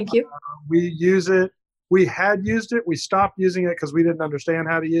 Thank you. We use it. We had used it. We stopped using it because we didn't understand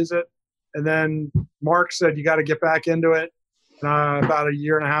how to use it. And then Mark said, you got to get back into it. About a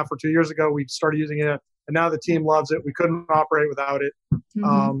year and a half or 2 years ago, we started using it. And now the team loves it. We couldn't operate without it.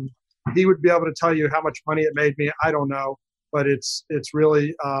 Mm-hmm. He would be able to tell you how much money it made me. I don't know. But it's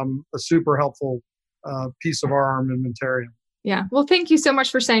really a super helpful piece of our armamentarium. Yeah. Well, thank you so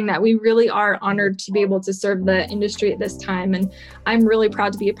much for saying that. We really are honored to be able to serve the industry at this time. And I'm really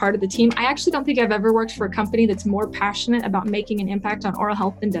proud to be a part of the team. I actually don't think I've ever worked for a company that's more passionate about making an impact on oral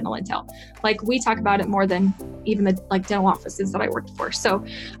health than Dental Intel. Like, we talk about it more than even the dental offices that I worked for. So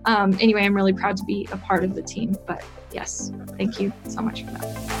anyway, I'm really proud to be a part of the team. But yes, thank you so much for that.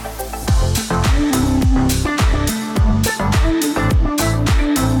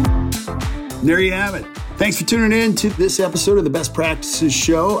 There you have it. Thanks for tuning in to this episode of the Best Practices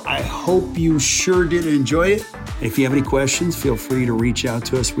Show. I hope you sure did enjoy it. If you have any questions, feel free to reach out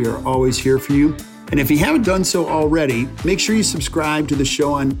to us. We are always here for you. And if you haven't done so already, make sure you subscribe to the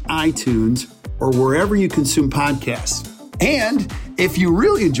show on iTunes or wherever you consume podcasts. And if you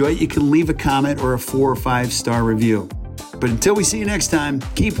really enjoy it, you can leave a comment or a 4 or 5 star review. But until we see you next time,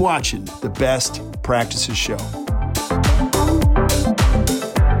 keep watching the Best Practices Show.